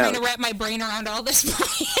care. I'm really trying to wrap my brain around all this.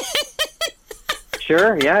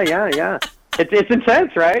 Sure. Yeah. It's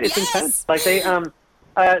intense, right? It's intense. Like they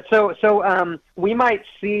so we might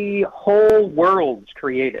see whole worlds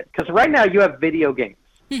created because right now you have video games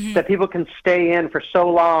that people can stay in for so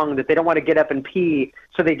long that they don't want to get up and pee,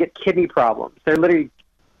 so they get kidney problems.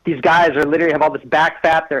 These guys are literally have all this back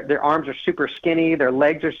fat. Their arms are super skinny. Their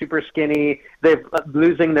legs are super skinny. They're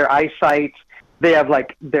losing their eyesight. They have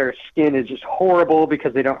their skin is just horrible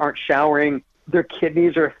because they aren't showering. Their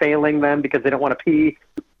kidneys are failing them because they don't want to pee.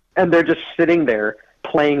 And they're just sitting there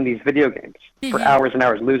playing these video games for hours and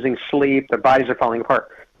hours, losing sleep. Their bodies are falling apart.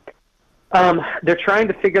 They're trying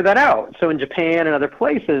to figure that out. So in Japan and other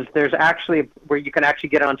places, there's actually where you can actually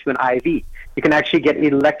get onto an IV. You can actually get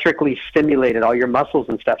electrically stimulated, all your muscles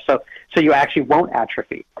and stuff. So you actually won't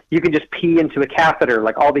atrophy. You can just pee into a catheter,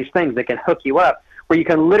 like all these things that can hook you up, where you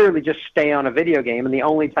can literally just stay on a video game, and the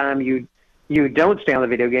only time you don't stay on the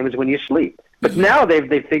video game is when you sleep. But now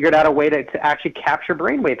they've figured out a way to actually capture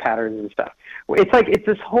brainwave patterns and stuff. It's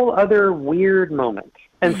this whole other weird moment.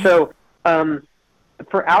 And so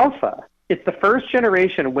for Alpha, it's the first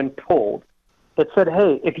generation when told that said,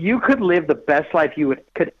 hey, if you could live the best life you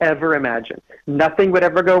could ever imagine, nothing would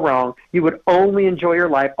ever go wrong, you would only enjoy your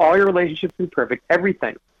life, all your relationships would be perfect,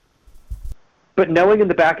 everything. But knowing in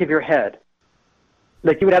the back of your head,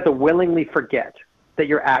 like you would have to willingly forget that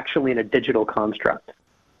you're actually in a digital construct.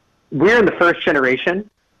 We're in the first generation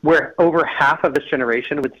where over half of this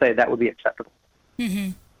generation would say that would be acceptable.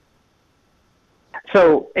 Mm-hmm.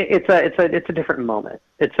 So it's a different moment.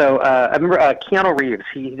 I remember Keanu Reeves.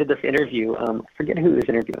 He did this interview. I forget who he was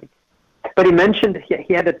interviewing, but he mentioned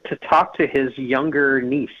he had to talk to his younger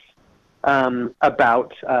niece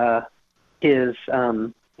about his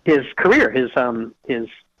career, his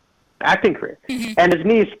acting career. Mm-hmm. And his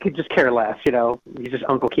niece could just care less. He's just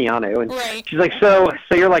Uncle Keanu, and she's like, so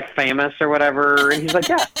you're like famous or whatever, and he's like,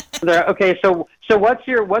 yeah. Okay, so what's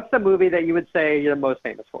the movie that you would say you're the most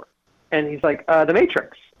famous for? And he's like, The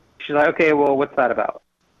Matrix. She's like, okay, well, what's that about?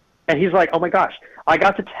 And he's like, oh my gosh, I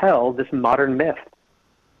got to tell this modern myth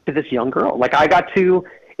to this young girl. Like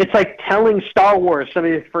it's like telling Star Wars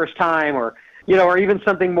somebody's first time, or even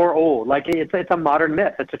something more old. Like it's a modern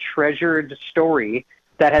myth. It's a treasured story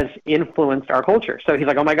that has influenced our culture. So he's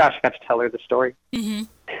like, oh my gosh, I got to tell her the story. Mm-hmm.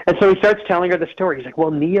 And so he starts telling her the story. He's like,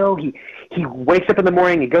 well, Neo, he wakes up in the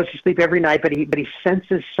morning, he goes to sleep every night, but he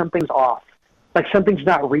senses something's off. Like something's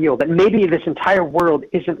not real, that maybe this entire world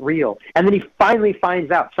isn't real. And then he finally finds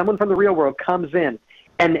out. Someone from the real world comes in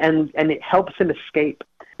and it helps him escape.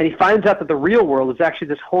 And he finds out that the real world is actually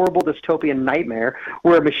this horrible dystopian nightmare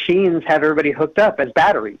where machines have everybody hooked up as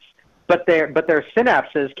batteries. But their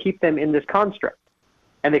synapses keep them in this construct.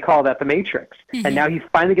 And they call that the Matrix. Mm-hmm. And now he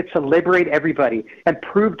finally gets to liberate everybody and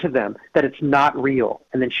prove to them that it's not real.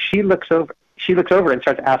 And then she looks over and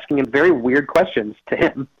starts asking him very weird questions to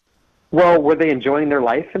him. Well, were they enjoying their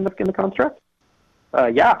life in the construct?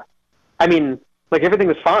 Yeah. I mean, like everything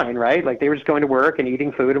was fine, right? Like they were just going to work and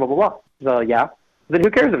eating food and blah, blah, blah. So, yeah. Then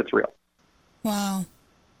who cares if it's real? Wow.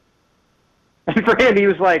 And for him, he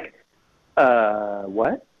was like,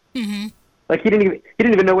 what? Mm-hmm. Like he didn't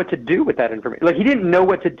even know what to do with that information. Like he didn't know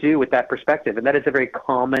what to do with that perspective, and that is a very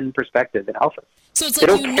common perspective in Alpha. So it's like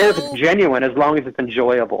they don't care if it's genuine as long as it's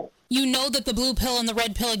enjoyable. You know that the blue pill and the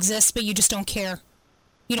red pill exists, but you just don't care.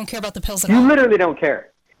 You don't care about the pills at all. You literally don't care.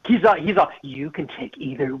 He's all, you can take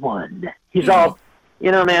either one. He's all,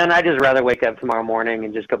 man, I'd just rather wake up tomorrow morning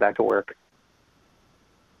and just go back to work.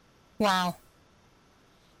 Wow.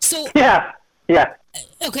 So. Yeah.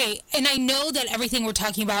 Okay, and I know that everything we're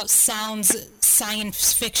talking about sounds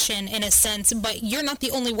science fiction in a sense, but you're not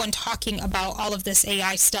the only one talking about all of this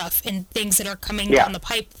AI stuff and things that are coming down the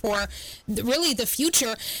pipe for really the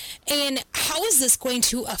future. And how is this going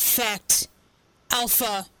to affect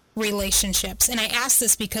Alpha relationships? And I ask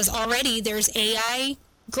this because already there's AI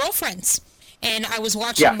girlfriends. And I was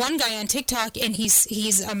watching one guy on TikTok, and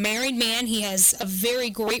he's a married man. He has a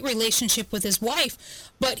very great relationship with his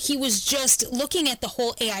wife, but he was just looking at the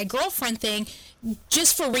whole AI girlfriend thing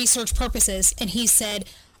just for research purposes. And he said,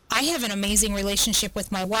 I have an amazing relationship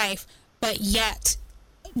with my wife, but yet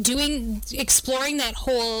exploring that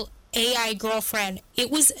whole AI girlfriend,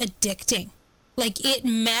 it was addicting. Like, it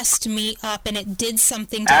messed me up, and it did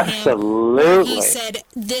something to him. Absolutely. He said,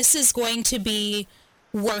 this is going to be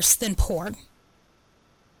worse than porn.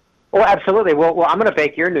 Oh, absolutely. Well, I'm going to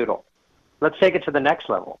bake your noodle. Let's take it to the next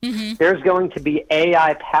level. Mm-hmm. There's going to be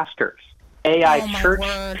AI pastors, AI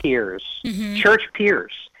church peers,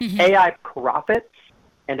 AI prophets,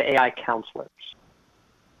 and AI counselors.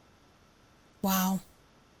 Wow.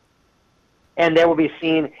 And they will be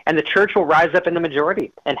seen, and the church will rise up in the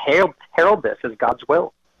majority and herald this as God's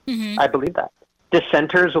will. Mm-hmm. I believe that.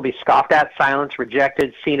 Dissenters will be scoffed at, silenced,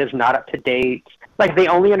 rejected, seen as not up to date. Like they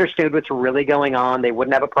only understood what's really going on. They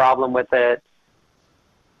wouldn't have a problem with it.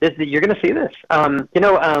 You're going to see this.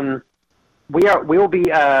 We will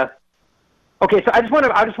be. Okay, so I just want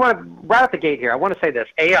to right out the gate here. I want to say this: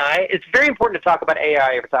 AI. It's very important to talk about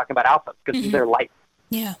AI if we're talking about Alpha because it's their life.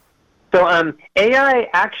 Yeah. So AI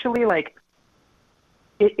actually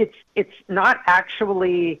it's not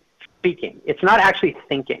actually speaking. It's not actually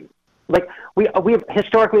thinking. Like we have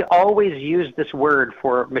historically always used this word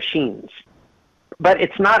for machines, but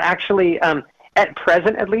it's not actually, at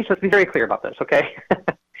present at least, let's be very clear about this, okay?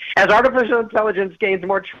 As artificial intelligence gains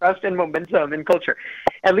more trust and momentum in culture,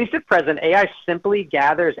 at least at present, AI simply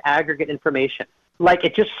gathers aggregate information. Like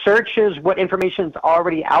it just searches what information is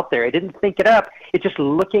already out there. It didn't think it up. It's just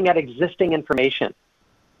looking at existing information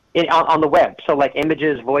on the web. So like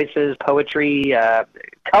images, voices, poetry,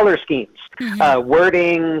 color schemes,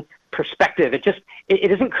 wording, perspective.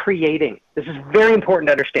 It isn't creating. This is very important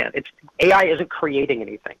to understand. AI isn't creating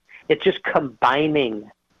anything. It's just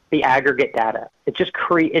combining the aggregate data. It's just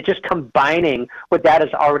combining what data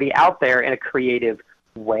is already out there in a creative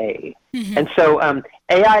way. And so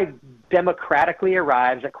AI democratically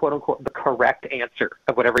arrives at quote unquote the correct answer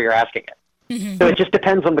of whatever you're asking it. So it just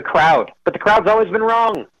depends on the crowd, but the crowd's always been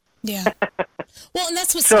wrong. Yeah. Well, and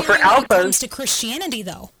that's what's scary for when alphas, it comes to Christianity,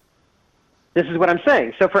 though. This is what I'm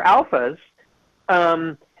saying. So for alphas,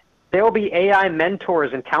 there will be AI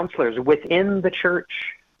mentors and counselors within the church,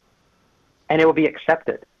 and it will be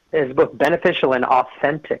accepted as both beneficial and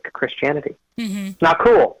authentic Christianity. Not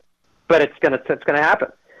cool, but it's gonna happen.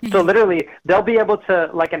 So literally, they'll be able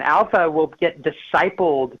to, like an alpha will get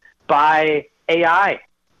discipled by AI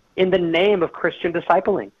in the name of Christian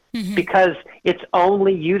discipling. Because it's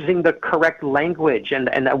only using the correct language and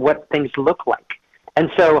what things look like.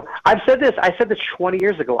 And so I said this 20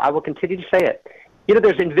 years ago. I will continue to say it.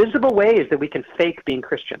 There's invisible ways that we can fake being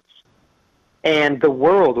Christians. And the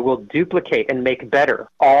world will duplicate and make better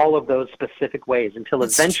all of those specific ways until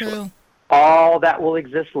eventually all that will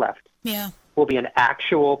exist left will be an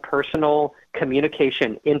actual personal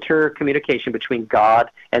communication, intercommunication between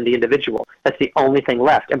God and the individual. That's the only thing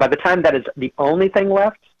left. And by the time that is the only thing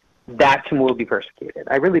left, that's when we'll be persecuted.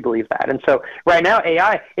 I really believe that. And so right now,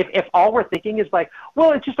 AI, if all we're thinking is like,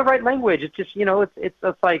 well, it's just the right language. It's just,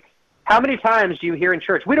 it's like, how many times do you hear in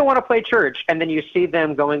church, we don't want to play church, and then you see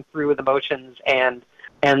them going through with emotions and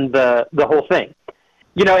the whole thing.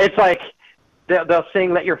 It's like they'll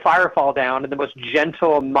sing Let Your Fire Fall Down in the most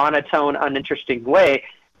gentle, monotone, uninteresting way.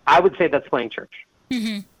 I would say that's playing church.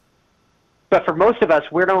 But for most of us,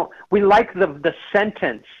 we like the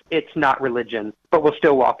sentence, it's not religion, but we'll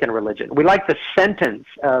still walk in religion. We like the sentence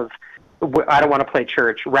of, I don't want to play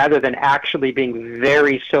church, rather than actually being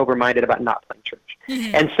very sober-minded about not playing church.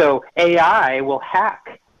 And so AI will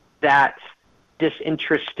hack that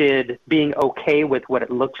disinterested being okay with what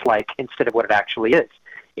it looks like instead of what it actually is.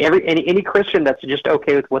 Any Christian that's just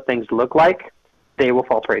okay with what things look like, they will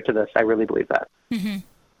fall prey to this. I really believe that. Because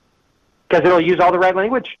it'll use all the right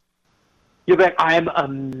language. You'll be like, I'm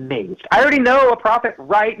amazed. I already know a prophet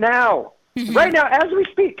right now. Right now, as we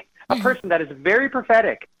speak, a person that is very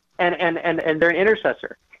prophetic and they're an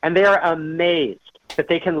intercessor. And they are amazed that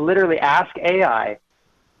they can literally ask AI,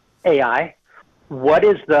 what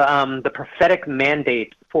is the prophetic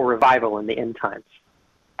mandate for revival in the end times?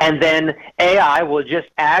 And then AI will just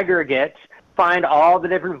find all the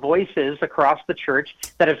different voices across the church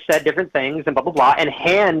that have said different things and blah, blah, blah, and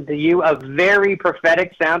hand you a very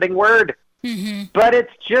prophetic sounding word. But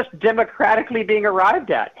it's just democratically being arrived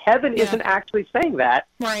at. Heaven isn't actually saying that.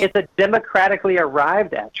 It's a democratically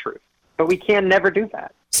arrived at truth. But we can never do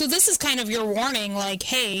that. So this is kind of your warning, like,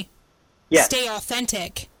 hey, stay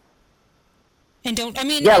authentic. And don't,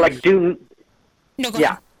 No, go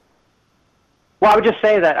ahead. Well, I would just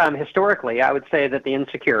say that historically, I would say that the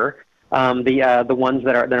insecure, the ones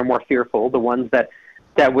that are more fearful, the ones that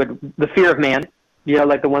would, the fear of man,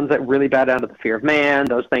 like the ones that really bow down to the fear of man,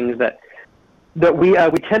 those things that we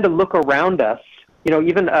tend to look around us,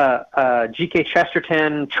 even G.K.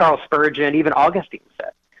 Chesterton, Charles Spurgeon, even Augustine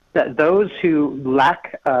said that those who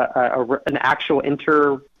lack an actual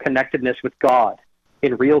interconnectedness with God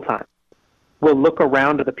in real time will look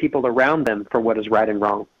around at the people around them for what is right and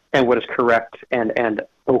wrong and what is correct and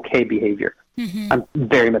okay behavior. I'm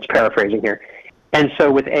very much paraphrasing here. And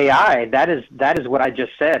so with AI, that is what I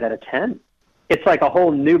just said at a 10. It's like a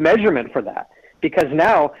whole new measurement for that. Because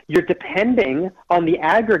now you're depending on the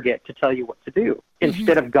aggregate to tell you what to do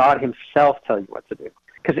instead of God himself tell you what to do.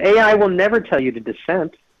 Because AI will never tell you to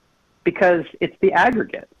dissent because it's the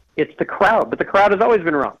aggregate. It's the crowd. But the crowd has always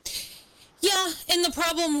been wrong. Yeah, and the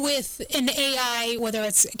problem with an AI, whether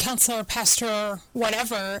it's counselor, pastor,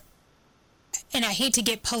 whatever, and I hate to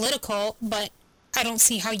get political, but I don't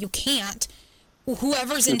see how you can't.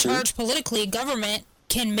 Whoever's in charge politically, government,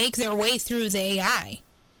 can make their way through the AI.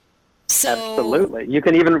 So, absolutely. You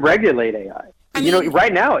can even regulate AI.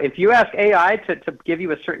 Right now, if you ask AI to give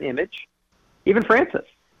you a certain image, even Francis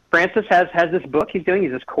has this book he's doing.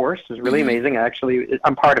 He's this course. It's really amazing. Actually,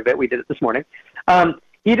 I'm part of it. We did it this morning.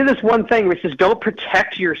 He did this one thing which is don't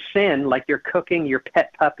protect your sin like you're cooking your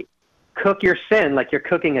pet puppy. Cook your sin like you're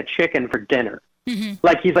cooking a chicken for dinner. Mm-hmm.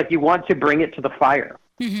 Like he's like, you want to bring it to the fire.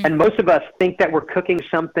 Mm-hmm. And most of us think that we're cooking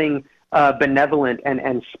something benevolent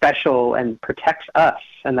and special and protects us,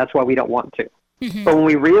 and that's why we don't want to. Mm-hmm. But when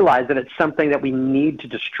we realize that it's something that we need to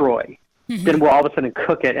destroy, mm-hmm. then we'll all of a sudden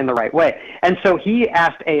cook it in the right way. And so he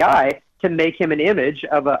asked AI to make him an image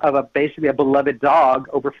of basically a beloved dog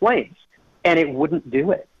over flames, and it wouldn't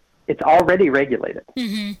do it. It's already regulated.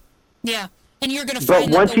 Mm-hmm. Yeah, and you're going to but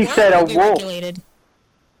find once that the he said a wolf wolf, regulated.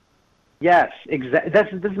 Yes, exactly.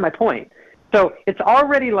 This is my point. So it's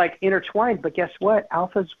already like intertwined, but guess what?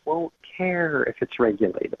 Alphas won't care if it's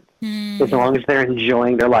regulated as long as they're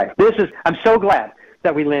enjoying their life. I'm so glad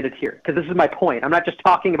that we landed here because this is my point. I'm not just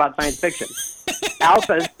talking about science fiction.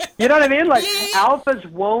 Alphas, you know what I mean? Like alphas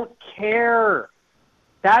won't care.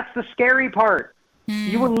 That's the scary part.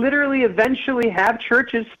 You will literally eventually have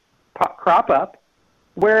churches crop up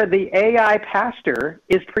where the AI pastor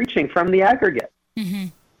is preaching from the aggregate. Mm-hmm.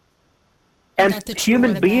 And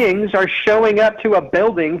human beings are showing up to a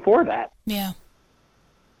building for that. Yeah.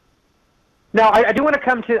 Now, I do want to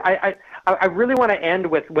come to. I really want to end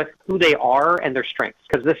with who they are and their strengths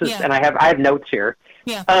because this is, and I have notes here.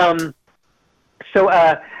 Yeah. So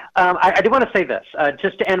I do want to say this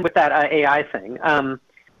just to end with that AI thing. All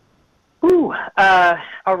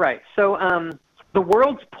right. So the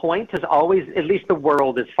world's point is always, at least the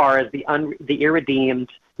world, as far as the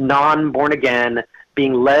irredeemed, non-born again,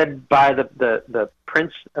 being led by the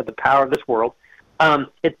prince of the power of this world.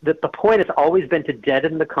 The point has always been to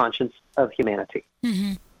deaden the conscience of humanity.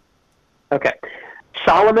 Mm-hmm. Okay.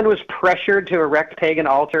 Solomon was pressured to erect pagan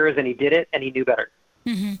altars, and he did it, and he knew better.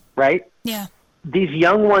 Mm-hmm. Right? Yeah. These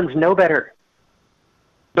young ones know better.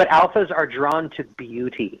 But alphas are drawn to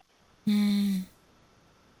beauty. Mm.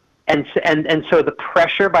 And so the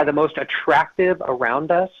pressure by the most attractive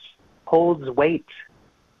around us holds weight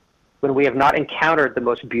when we have not encountered the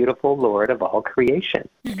most beautiful Lord of all creation.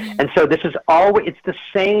 Mm-hmm. And so it's the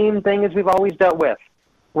same thing as we've always dealt with.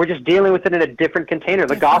 We're just dealing with it in a different container.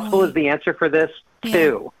 The gospel is the answer for this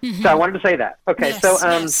too. Mm-hmm. So I wanted to say that. Okay,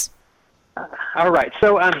 yes, all right.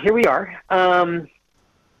 So here we are. All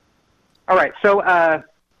right. So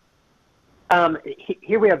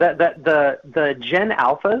here we are. The Gen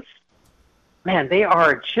Alphas, man, they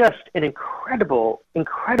are just an incredible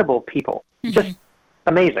people. Mm-hmm. Just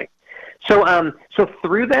amazing. So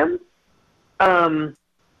through them,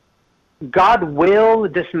 God will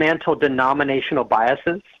dismantle denominational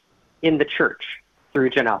biases in the church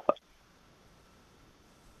through Gen Alpha.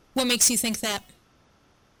 What makes you think that?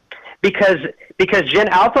 Because Gen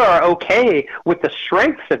Alpha are okay with the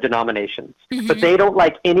strengths of denominations, but they don't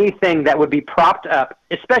like anything that would be propped up,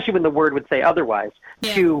 especially when the word would say otherwise,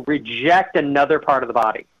 to reject another part of the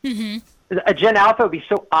body. Mm-hmm. A Gen Alpha would be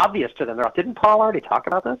so obvious to them. They're like, didn't Paul already talk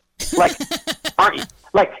about this? Like, aren't you?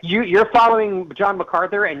 Like, you're following John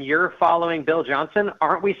MacArthur and you're following Bill Johnson.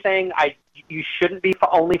 Aren't we saying you shouldn't be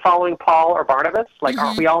only following Paul or Barnabas? Like,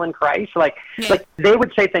 aren't we all in Christ? Like they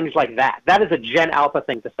would say things like that. That is a Gen Alpha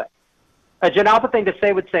thing to say. A Gen Alpha thing to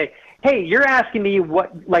say would say, hey, you're asking me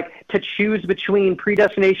to choose between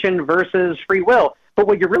predestination versus free will. But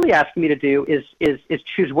what you're really asking me to do is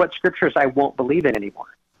choose what scriptures I won't believe in anymore.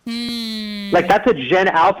 Like that's a Gen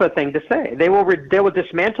Alpha thing to say. They will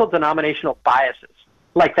dismantle denominational biases,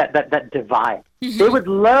 like that divide. Mm-hmm. They would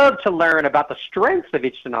love to learn about the strengths of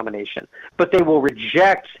each denomination, but they will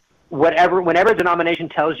reject whenever a denomination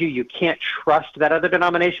tells you can't trust that other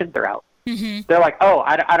denomination, they're out. Mm-hmm. They're like, oh,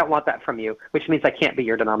 I don't want that from you, which means I can't be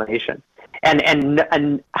your denomination. And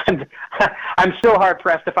I'm still hard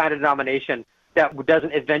pressed to find a denomination that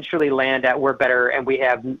doesn't eventually land at we're better and we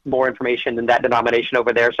have more information than that denomination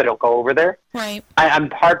over there, so I don't go over there. Right. I'm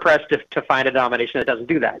hard-pressed to find a denomination that doesn't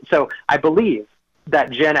do that. So I believe that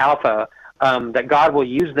Gen Alpha, that God will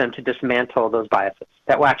use them to dismantle those biases,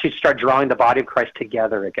 that will actually start drawing the body of Christ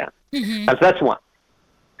together again. Mm-hmm. So that's one.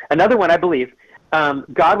 Another one, I believe,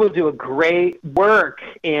 God will do a great work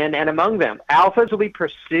in and among them. Alphas will be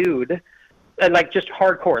pursued, like just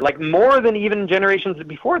hardcore, like more than even generations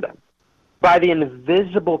before them, by the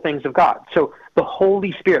invisible things of God. So the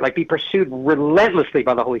Holy Spirit, like be pursued relentlessly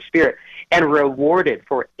by the Holy Spirit and rewarded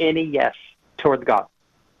for any yes toward God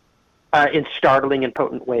in startling and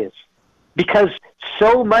potent ways. Because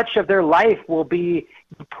so much of their life will be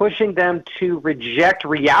pushing them to reject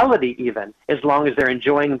reality even, as long as they're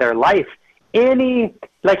enjoying their life.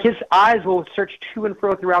 His eyes will search to and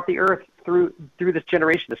fro throughout the earth through this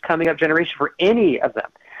generation, this coming up generation, for any of them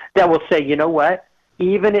that will say, you know what?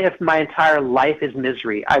 Even if my entire life is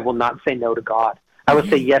misery, I will not say no to God. I will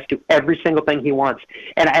say yes to every single thing he wants.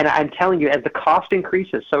 And I'm telling you, as the cost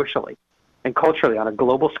increases socially and culturally on a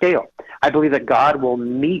global scale, I believe that God will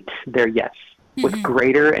meet their yes with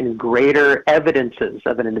greater and greater evidences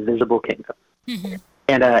of an invisible kingdom.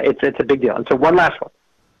 And it's a big deal. And so one last one.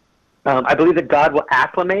 I believe that God will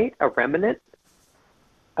acclimate a remnant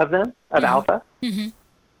of them, of Alpha, to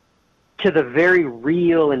the very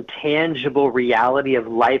real and tangible reality of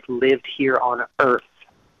life lived here on earth.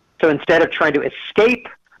 So instead of trying to escape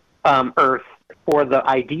earth for the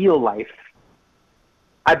ideal life,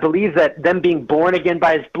 I believe that them being born again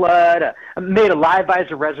by his blood, made alive by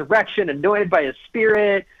his resurrection, anointed by his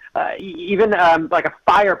spirit, even like a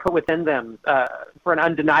fire put within them for an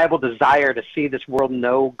undeniable desire to see this world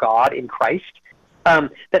know God in Christ,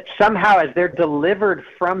 that somehow as they're delivered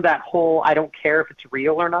from that whole I don't care if it's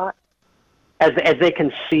real or not, as they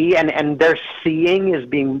can see, and their seeing is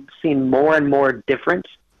being seen more and more different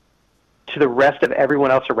to the rest of everyone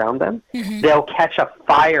else around them, they'll catch a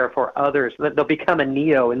fire for others. They'll become a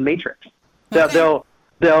Neo in Matrix.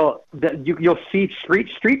 You'll see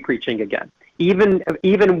street preaching again, even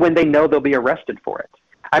when they know they'll be arrested for it.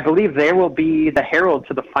 I believe they will be the herald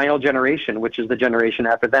to the final generation, which is the generation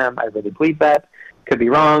after them. I really believe that. Could be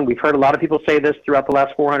wrong. We've heard a lot of people say this throughout the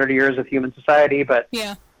last 400 years of human society, but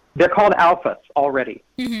they're called alphas already.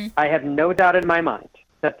 I have no doubt in my mind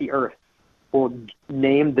that the earth will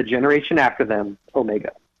name the generation after them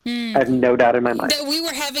Omega. I have no doubt in my mind. We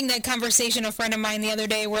were having that conversation, a friend of mine, the other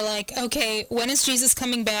day. We're like, okay, when is Jesus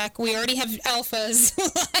coming back? We already have alphas.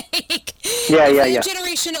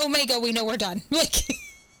 Generation Omega, we know we're done.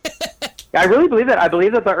 I really believe that. I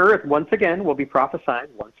believe that the earth, once again, will be prophesying,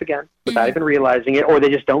 once again, without even realizing it, or they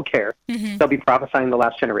just don't care. They'll be prophesying the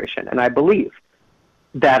last generation. And I believe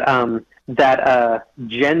that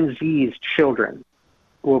Gen Z's children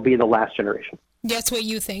will be the last generation. That's what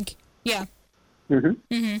you think. Yeah.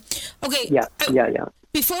 Okay. Yeah.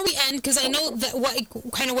 Before we end, because I know that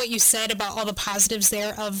what you said about all the positives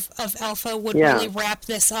there of Alpha would really wrap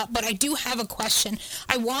this up, but I do have a question.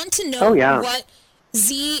 I want to know what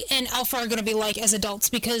Z and Alpha are going to be like as adults,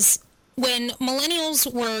 because when millennials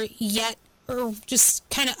were just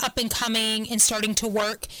kind of up and coming and starting to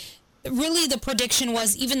work, really the prediction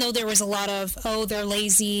was, even though there was a lot of, they're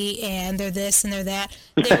lazy and they're this and they're that,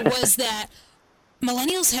 there was that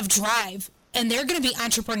millennials have drive and they're going to be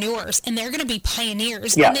entrepreneurs and they're going to be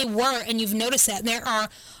pioneers. And they were, and you've noticed that. There are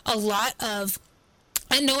a lot of,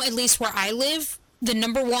 I know at least where I live, the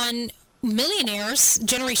number one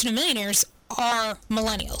generation of millionaires are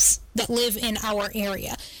millennials that live in our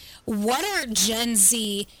area. What are Gen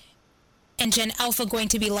Z and Gen Alpha going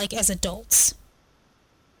to be like as adults?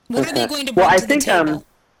 What are they going to bring to the table?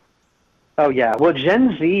 Well,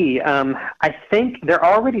 Gen Z, I think they're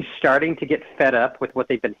already starting to get fed up with what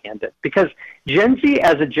they've been handed. Because Gen Z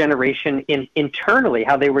as a generation, internally,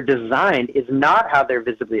 how they were designed is not how they're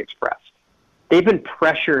visibly expressed. They've been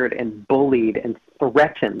pressured and bullied and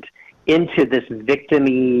threatened into this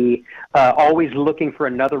victim-y, always looking for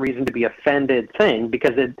another reason to be offended thing,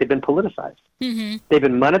 because they've been politicized. They've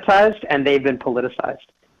been monetized and they've been politicized.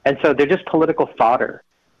 And so they're just political fodder.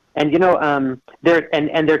 And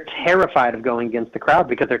they're terrified of going against the crowd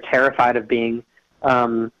because they're terrified of being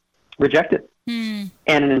rejected. And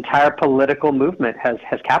an entire political movement has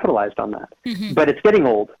capitalized on that. But it's getting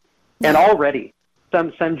old. And already,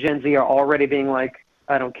 some Gen Z are already being like,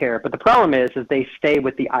 I don't care. But the problem is they stay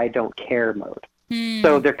with the I don't care mode.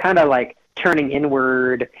 So they're kind of like turning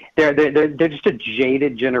inward. They're just a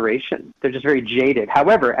jaded generation. They're just very jaded.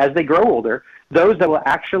 However, as they grow older, those that will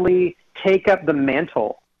actually take up the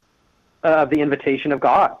mantle of the invitation of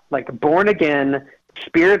God, like born again,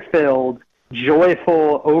 spirit-filled,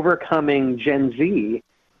 joyful, overcoming Gen Z,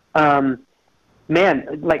 who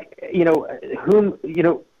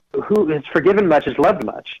is forgiven much is loved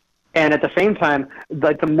much. And at the same time,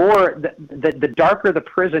 like the darker the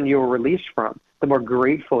prison you were released from, the more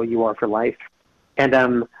grateful you are for life. And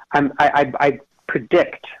I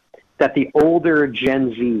predict that the older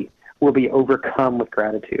Gen Z will be overcome with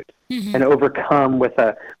gratitude and overcome with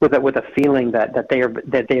a feeling that they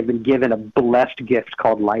have been given a blessed gift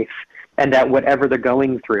called life, and that whatever they're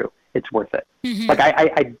going through, it's worth it. Like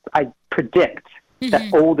I predict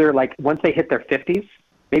that older, like once they hit their 50s,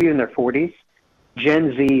 maybe even their 40s,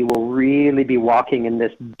 Gen Z will really be walking in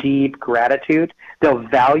this deep gratitude. They'll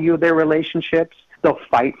value their relationships. They'll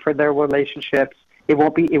fight for their relationships. It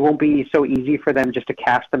won't be so easy for them just to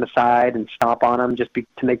cast them aside and stomp on them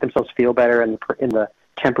to make themselves feel better in the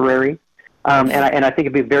temporary. And I think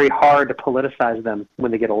it'd be very hard to politicize them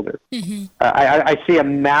when they get older. I see a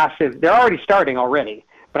massive. They're already starting already,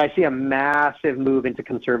 but I see a massive move into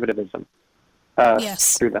conservatism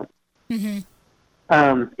through them.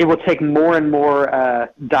 It will take more and more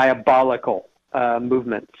diabolical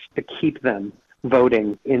movements to keep them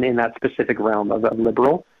voting in that specific realm of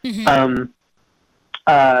liberal. And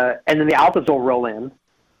then the alphas will roll in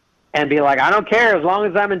and be like, I don't care as long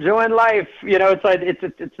as I'm enjoying life. You know, it's like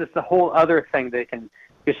it's just a whole other thing they can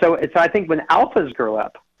do. So I think when alphas grow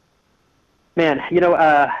up, man, you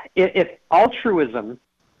know, if altruism,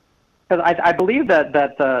 because I believe that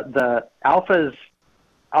the alphas'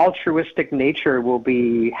 altruistic nature will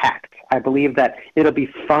be hacked. I believe that it'll be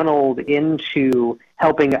funneled into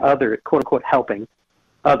helping others, quote unquote, helping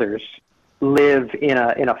others live in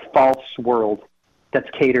a false world that's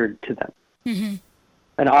catered to them,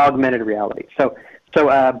 an augmented reality. So,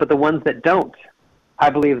 but the ones that don't, I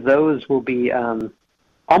believe those will be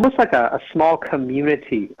almost like a small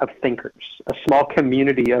community of thinkers, a small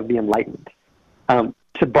community of the enlightened,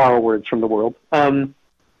 to borrow words from the world.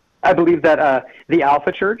 I believe that the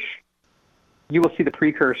Alpha Church, you will see the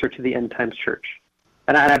precursor to the End Times Church.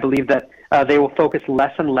 And I believe that they will focus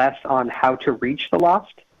less and less on how to reach the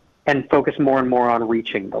lost and focus more and more on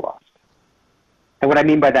reaching the lost. And what I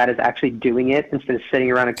mean by that is actually doing it instead of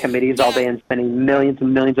sitting around in committees all day and spending millions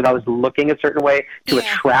and millions of dollars looking a certain way to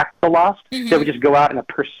attract the lost. They would just go out and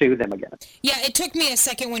pursue them again. Yeah, it took me a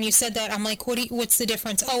second when you said that. I'm like, what's the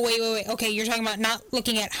difference? Oh, wait. Okay, you're talking about not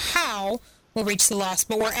looking at how we'll reach the lost,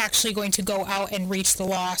 but we're actually going to go out and reach the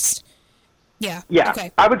lost. Yeah.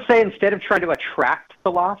 Okay. I would say instead of trying to attract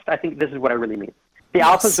the lost, I think this is what I really mean. The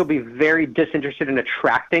alphas will be very disinterested in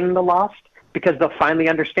attracting the lost because they'll finally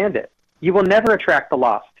understand it. You will never attract the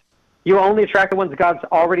lost. You will only attract the ones God's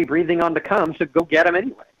already breathing on to come, so go get them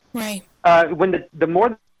anyway. Right. When the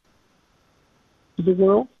more the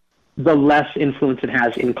world, the less influence it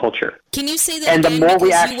has in culture. Can you say that and again? The more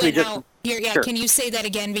we actually just out. Sure. Can you say that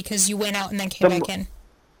again because you went out and then came back in?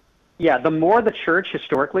 Yeah, the more the church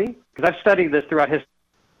historically, because I've studied this throughout history,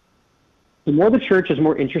 the more the church is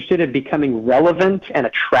more interested in becoming relevant and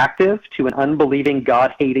attractive to an unbelieving,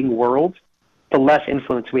 God-hating world, the less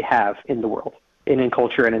influence we have in the world, in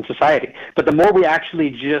culture and in society. But the more we actually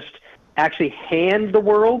hand the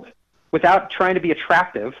world, without trying to be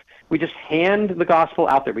attractive, we just hand the gospel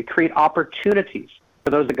out there. We create opportunities for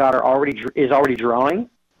those that God is already drawing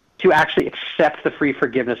to actually accept the free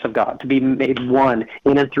forgiveness of God, to be made one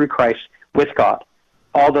in and through Christ with God.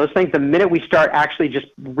 All those things, the minute we start actually just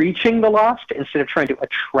reaching the lost instead of trying to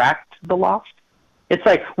attract the lost, it's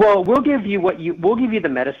like, well, we'll give you the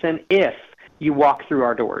medicine if you walk through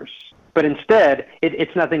our doors. But instead,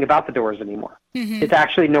 it's nothing about the doors anymore. It's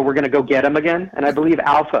actually, no, we're going to go get them again. And I believe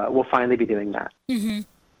Alpha will finally be doing that.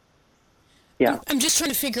 Yeah. I'm just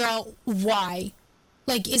trying to figure out why.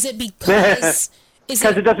 Like, is it because...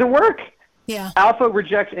 Because it doesn't work. Yeah. Alpha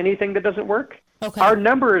rejects anything that doesn't work. Okay. Our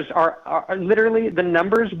numbers are literally the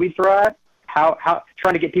numbers we throw at how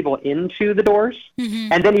trying to get people into the doors.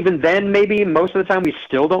 And then even then, maybe most of the time we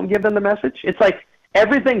still don't give them the message. It's like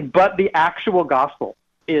everything but the actual gospel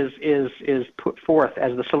is put forth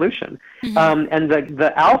as the solution. And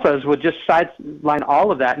the alphas would just sideline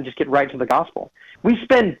all of that and just get right to the gospel. We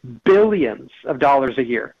spend billions of dollars a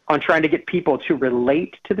year on trying to get people to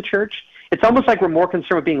relate to the church. It's almost like we're more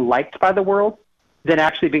concerned with being liked by the world than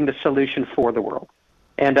actually being the solution for the world.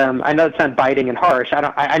 And I know it sounds biting and harsh.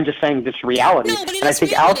 I'm just saying this reality. No, but and I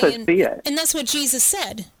think alphas see it. And that's what Jesus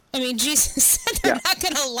said. I mean, Jesus said they're not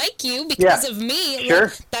going to like you because of me. Sure.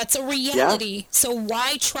 Like, that's a reality. So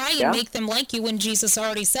why try and make them like you when Jesus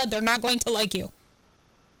already said they're not going to like you?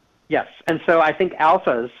 Yes. And so I think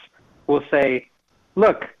alphas will say,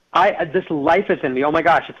 look, this life is in me. Oh, my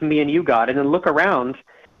gosh, it's me and you, God. And then look around.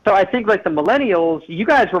 So I think like the millennials, you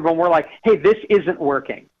guys were more like, hey, this isn't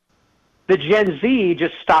working. The Gen Z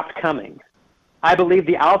just stopped coming. I believe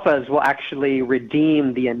the alphas will actually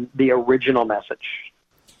redeem the original message.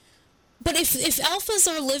 But if alphas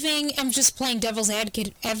are living, I'm just playing devil's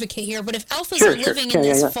advocate here, but if alphas are living in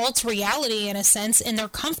this false reality in a sense and they're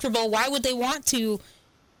comfortable, why would they want to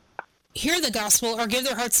hear the gospel or give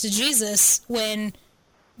their hearts to Jesus when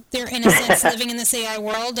they're in a sense living in this AI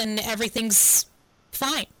world and everything's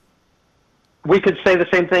fine? We could say the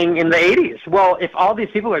same thing in the 80s. Well, if all these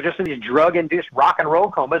people are just in these drug-induced rock and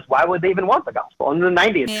roll comas, why would they even want the gospel? In the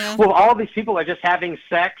 90s, well, all these people are just having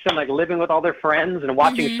sex and like living with all their friends and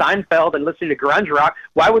watching Seinfeld and listening to grunge rock.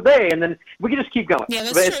 Why would they? And then we can just keep going. Yeah,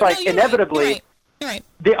 that's but it's true. like inevitably, You're right.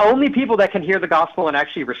 The only people that can hear the gospel and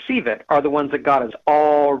actually receive it are the ones that God has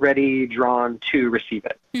already drawn to receive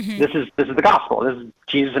it. This is the gospel.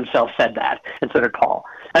 Jesus himself said that, and so did Paul.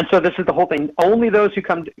 And so this is the whole thing. Only those who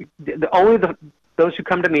come to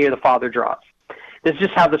me, the Father draws. This is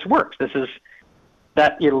just how this works. This is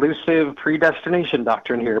that elusive predestination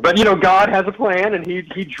doctrine here. But, God has a plan, and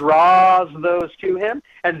he draws those to him,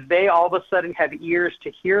 and they all of a sudden have ears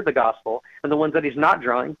to hear the gospel, and the ones that he's not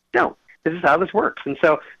drawing don't. This is how this works. And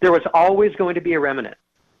so there was always going to be a remnant.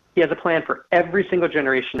 He has a plan for every single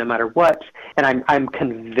generation, no matter what, and I'm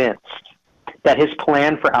convinced that his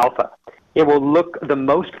plan for Alpha, it will look the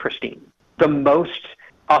most pristine, the most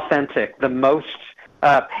authentic, the most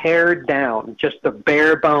pared down, just the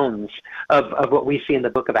bare bones of what we see in the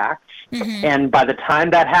book of Acts. Mm-hmm. And by the time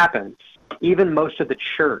that happens, even most of the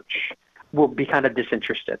church will be kind of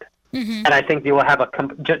disinterested. Mm-hmm. And I think you will have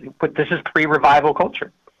this is pre-revival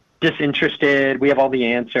culture. Disinterested, we have all the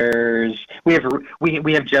answers, we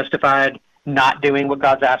have justified not doing what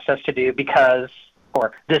God's asked us to do because,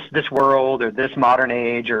 or this world, or this modern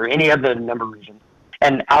age, or any of the number of reasons.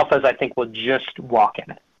 And alphas, I think, will just walk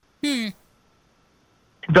in it.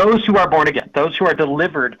 Those who are born again, those who are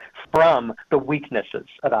delivered from the weaknesses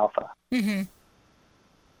of alpha. Mm-hmm.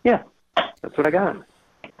 Yeah, that's what I got.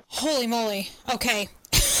 Holy moly. Okay.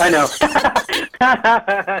 I know.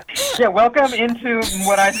 Yeah, welcome into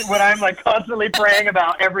what I'm like constantly praying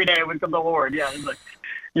about every day with the Lord. Yeah, it's like,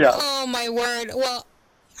 yeah. Oh my word. Well,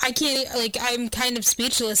 I can't, I'm kind of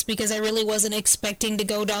speechless because I really wasn't expecting to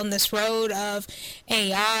go down this road of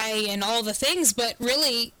AI and all the things, but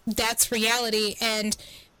really that's reality. And,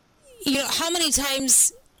 how many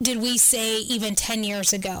times did we say even 10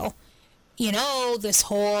 years ago, this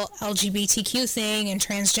whole LGBTQ thing and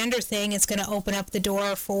transgender thing is going to open up the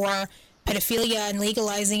door for pedophilia and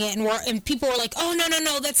legalizing it. And people were like, oh,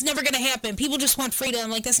 no, that's never going to happen. People just want freedom.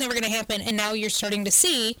 That's never going to happen. And now you're starting to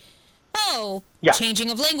see, changing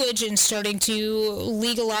of language and starting to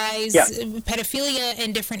legalize pedophilia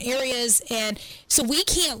in different areas. And so we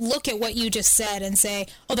can't look at what you just said and say,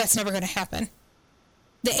 oh, that's never going to happen.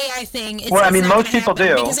 The AI thing, most people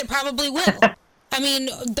do. Because it probably will.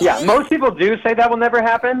 Most people do say that will never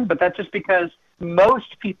happen, but that's just because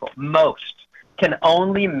most people can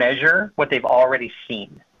only measure what they've already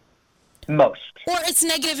seen. Most. Or it's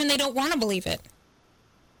negative and they don't want to believe it.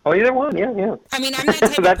 Oh, either one, yeah. I'm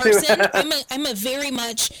that type of person. I'm a very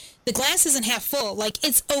much, the glass isn't half full.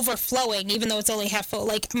 It's overflowing, even though it's only half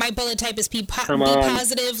full. My bullet type is be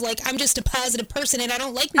positive. I'm just a positive person, and I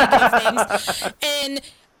don't like negative things. And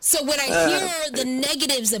so when I hear the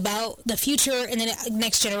negatives about the future and the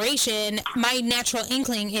next generation, my natural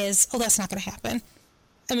inkling is, oh, that's not going to happen.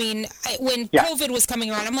 When COVID was coming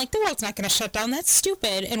around, I'm like, the world's not going to shut down. That's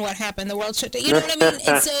stupid. And what happened? The world shut down. You know what I mean?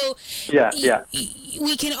 And so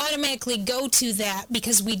we can automatically go to that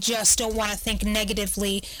because we just don't want to think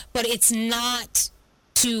negatively. But it's not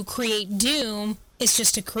to create doom. It's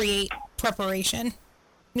just to create preparation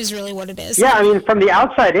is really what it is. Yeah, from the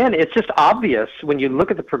outside in, it's just obvious when you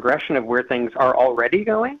look at the progression of where things are already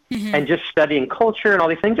going and just studying culture and all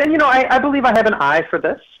these things. And, I believe I have an eye for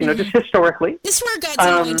this, just historically. This is where God's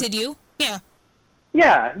anointed you. Yeah.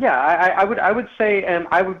 Yeah. I would say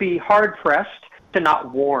I would be hard-pressed to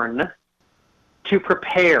not warn, to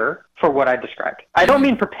prepare for what I described. I don't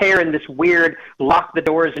mean prepare in this weird lock the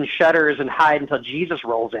doors and shutters and hide until Jesus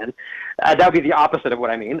rolls in. That would be the opposite of what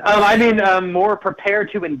I mean. I mean more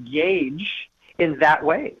prepared to engage in that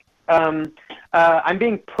way. I'm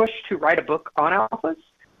being pushed to write a book on alphas.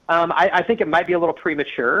 I think it might be a little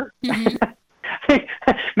premature. Mm-hmm.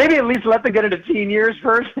 Maybe at least let them get into teen years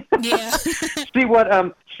first. Yeah. see what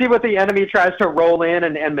the enemy tries to roll in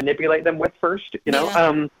and manipulate them with first.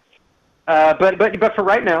 But for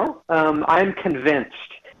right now, I'm convinced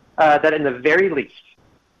that in the very least,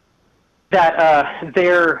 that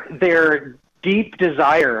their deep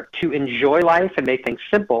desire to enjoy life and make things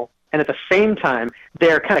simple, and at the same time,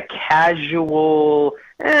 their kind of casual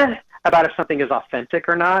about if something is authentic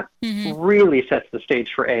or not, really sets the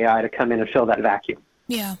stage for AI to come in and fill that vacuum.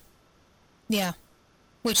 Yeah.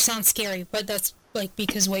 Which sounds scary, but that's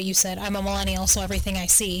because what you said. I'm a millennial, so everything I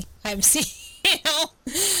see, I'm seeing.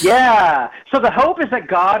 Yeah. So the hope is that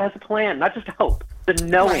God has a plan, not just hope, the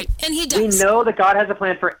knowing. Right. And he does. We know that God has a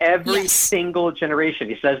plan for every single generation.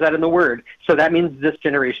 He says that in the Word. So that means this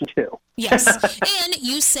generation too. Yes. And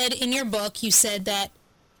you said in your book, you said that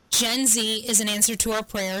Gen Z is an answer to our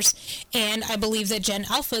prayers, and I believe that Gen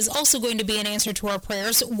Alpha is also going to be an answer to our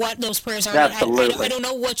prayers. What those prayers are, I don't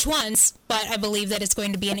know which ones, but I believe that it's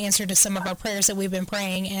going to be an answer to some of our prayers that we've been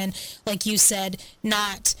praying. And like you said,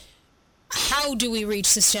 not how do we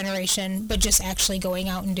reach this generation, but just actually going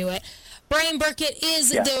out and do it. Brion Burkett is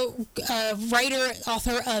the writer,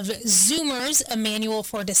 author of Zoomers, a manual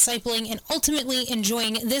for discipling and ultimately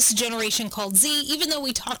enjoying this generation called Z. Even though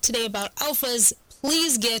we talked today about alphas,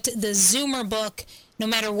 please get the Zoomer book, no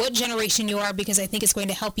matter what generation you are, because I think it's going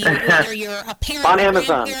to help you, whether you're a parent on or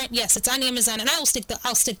Amazon. grandparent. Yes, it's on Amazon, and I'll stick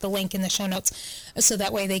the link in the show notes, so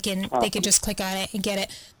that way they can just click on it and get it.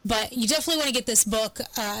 But you definitely want to get this book.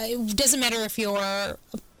 It doesn't matter if you're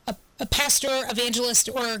a pastor, evangelist,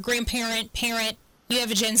 or a grandparent, parent. You have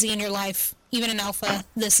a Gen Z in your life, even an alpha.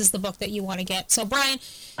 This is the book that you want to get. So, Brion,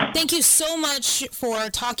 thank you so much for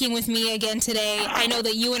talking with me again today. I know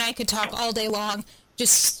that you and I could talk all day long,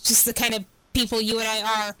 just the kind of people you and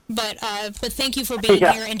I are, but thank you for being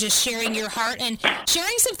here and just sharing your heart and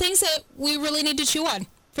sharing some things that we really need to chew on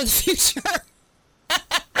for the future.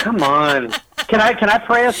 Come on. Can I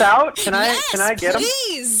pray us out? Can I get them?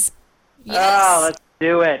 Please. Yes. Oh, let's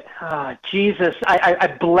do it. Oh, Jesus, I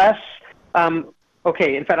bless.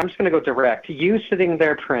 Okay, in fact, I'm just going to go direct. You sitting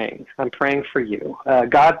there praying. I'm praying for you.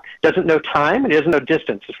 God doesn't know time, and he doesn't know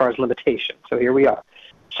distance as far as limitation. So here we are.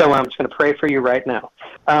 So I'm just going to pray for you right now,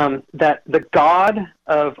 that the God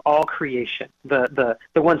of all creation, the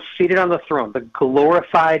one seated on the throne, the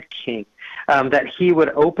glorified King, that he would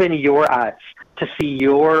open your eyes to see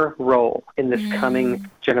your role in this coming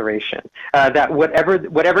generation. That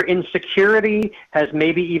whatever insecurity has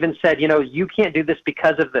maybe even said, you can't do this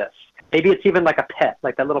because of this. Maybe it's even like a pet,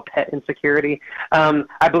 like that little pet insecurity.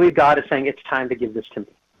 I believe God is saying it's time to give this to me.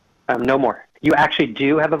 No more. You actually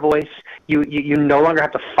do have a voice. You no longer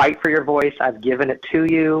have to fight for your voice. I've given it to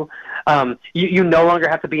you. You no longer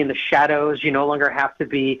have to be in the shadows. You no longer have to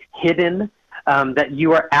be hidden. That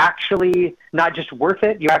you are actually not just worth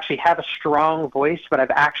it. You actually have a strong voice, but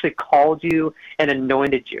I've actually called you and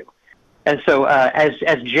anointed you. And so as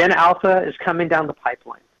Gen Alpha is coming down the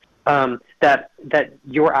pipeline, that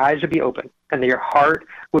your eyes would be open and that your heart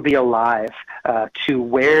would be alive to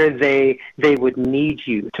where they would need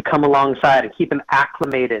you to come alongside and keep them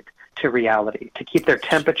acclimated to reality, to keep their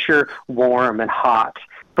temperature warm and hot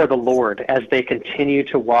for the Lord as they continue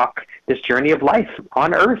to walk this journey of life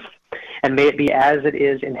on earth. And may it be as it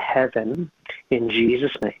is in heaven, in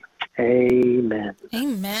Jesus' name. Amen.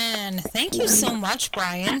 Amen. Thank you so much,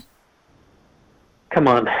 Brion. Come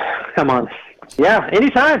on. Yeah,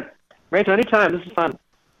 anytime. Rachel, anytime. This is fun.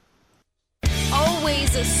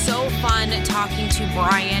 Always so fun talking to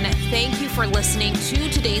Brion. Thank you for listening to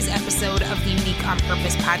today's episode of the Unique on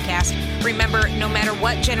Purpose podcast. Remember, no matter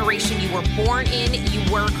what generation you were born in, you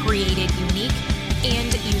were created unique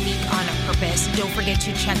and unique on purpose. Don't forget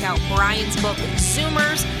to check out Brion's book,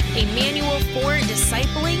 Zoomers, a manual for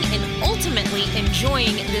discipling and ultimately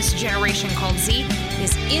enjoying this generation called Z,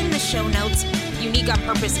 is in the show notes. Unique on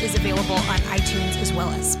Purpose is available on iTunes as well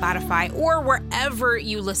as Spotify or wherever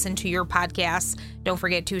you listen to your podcasts. Don't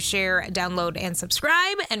forget to share, download, and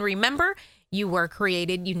subscribe. And remember, you were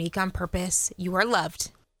created unique on purpose. You are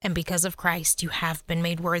loved. And because of Christ, you have been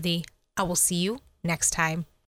made worthy. I will see you next time.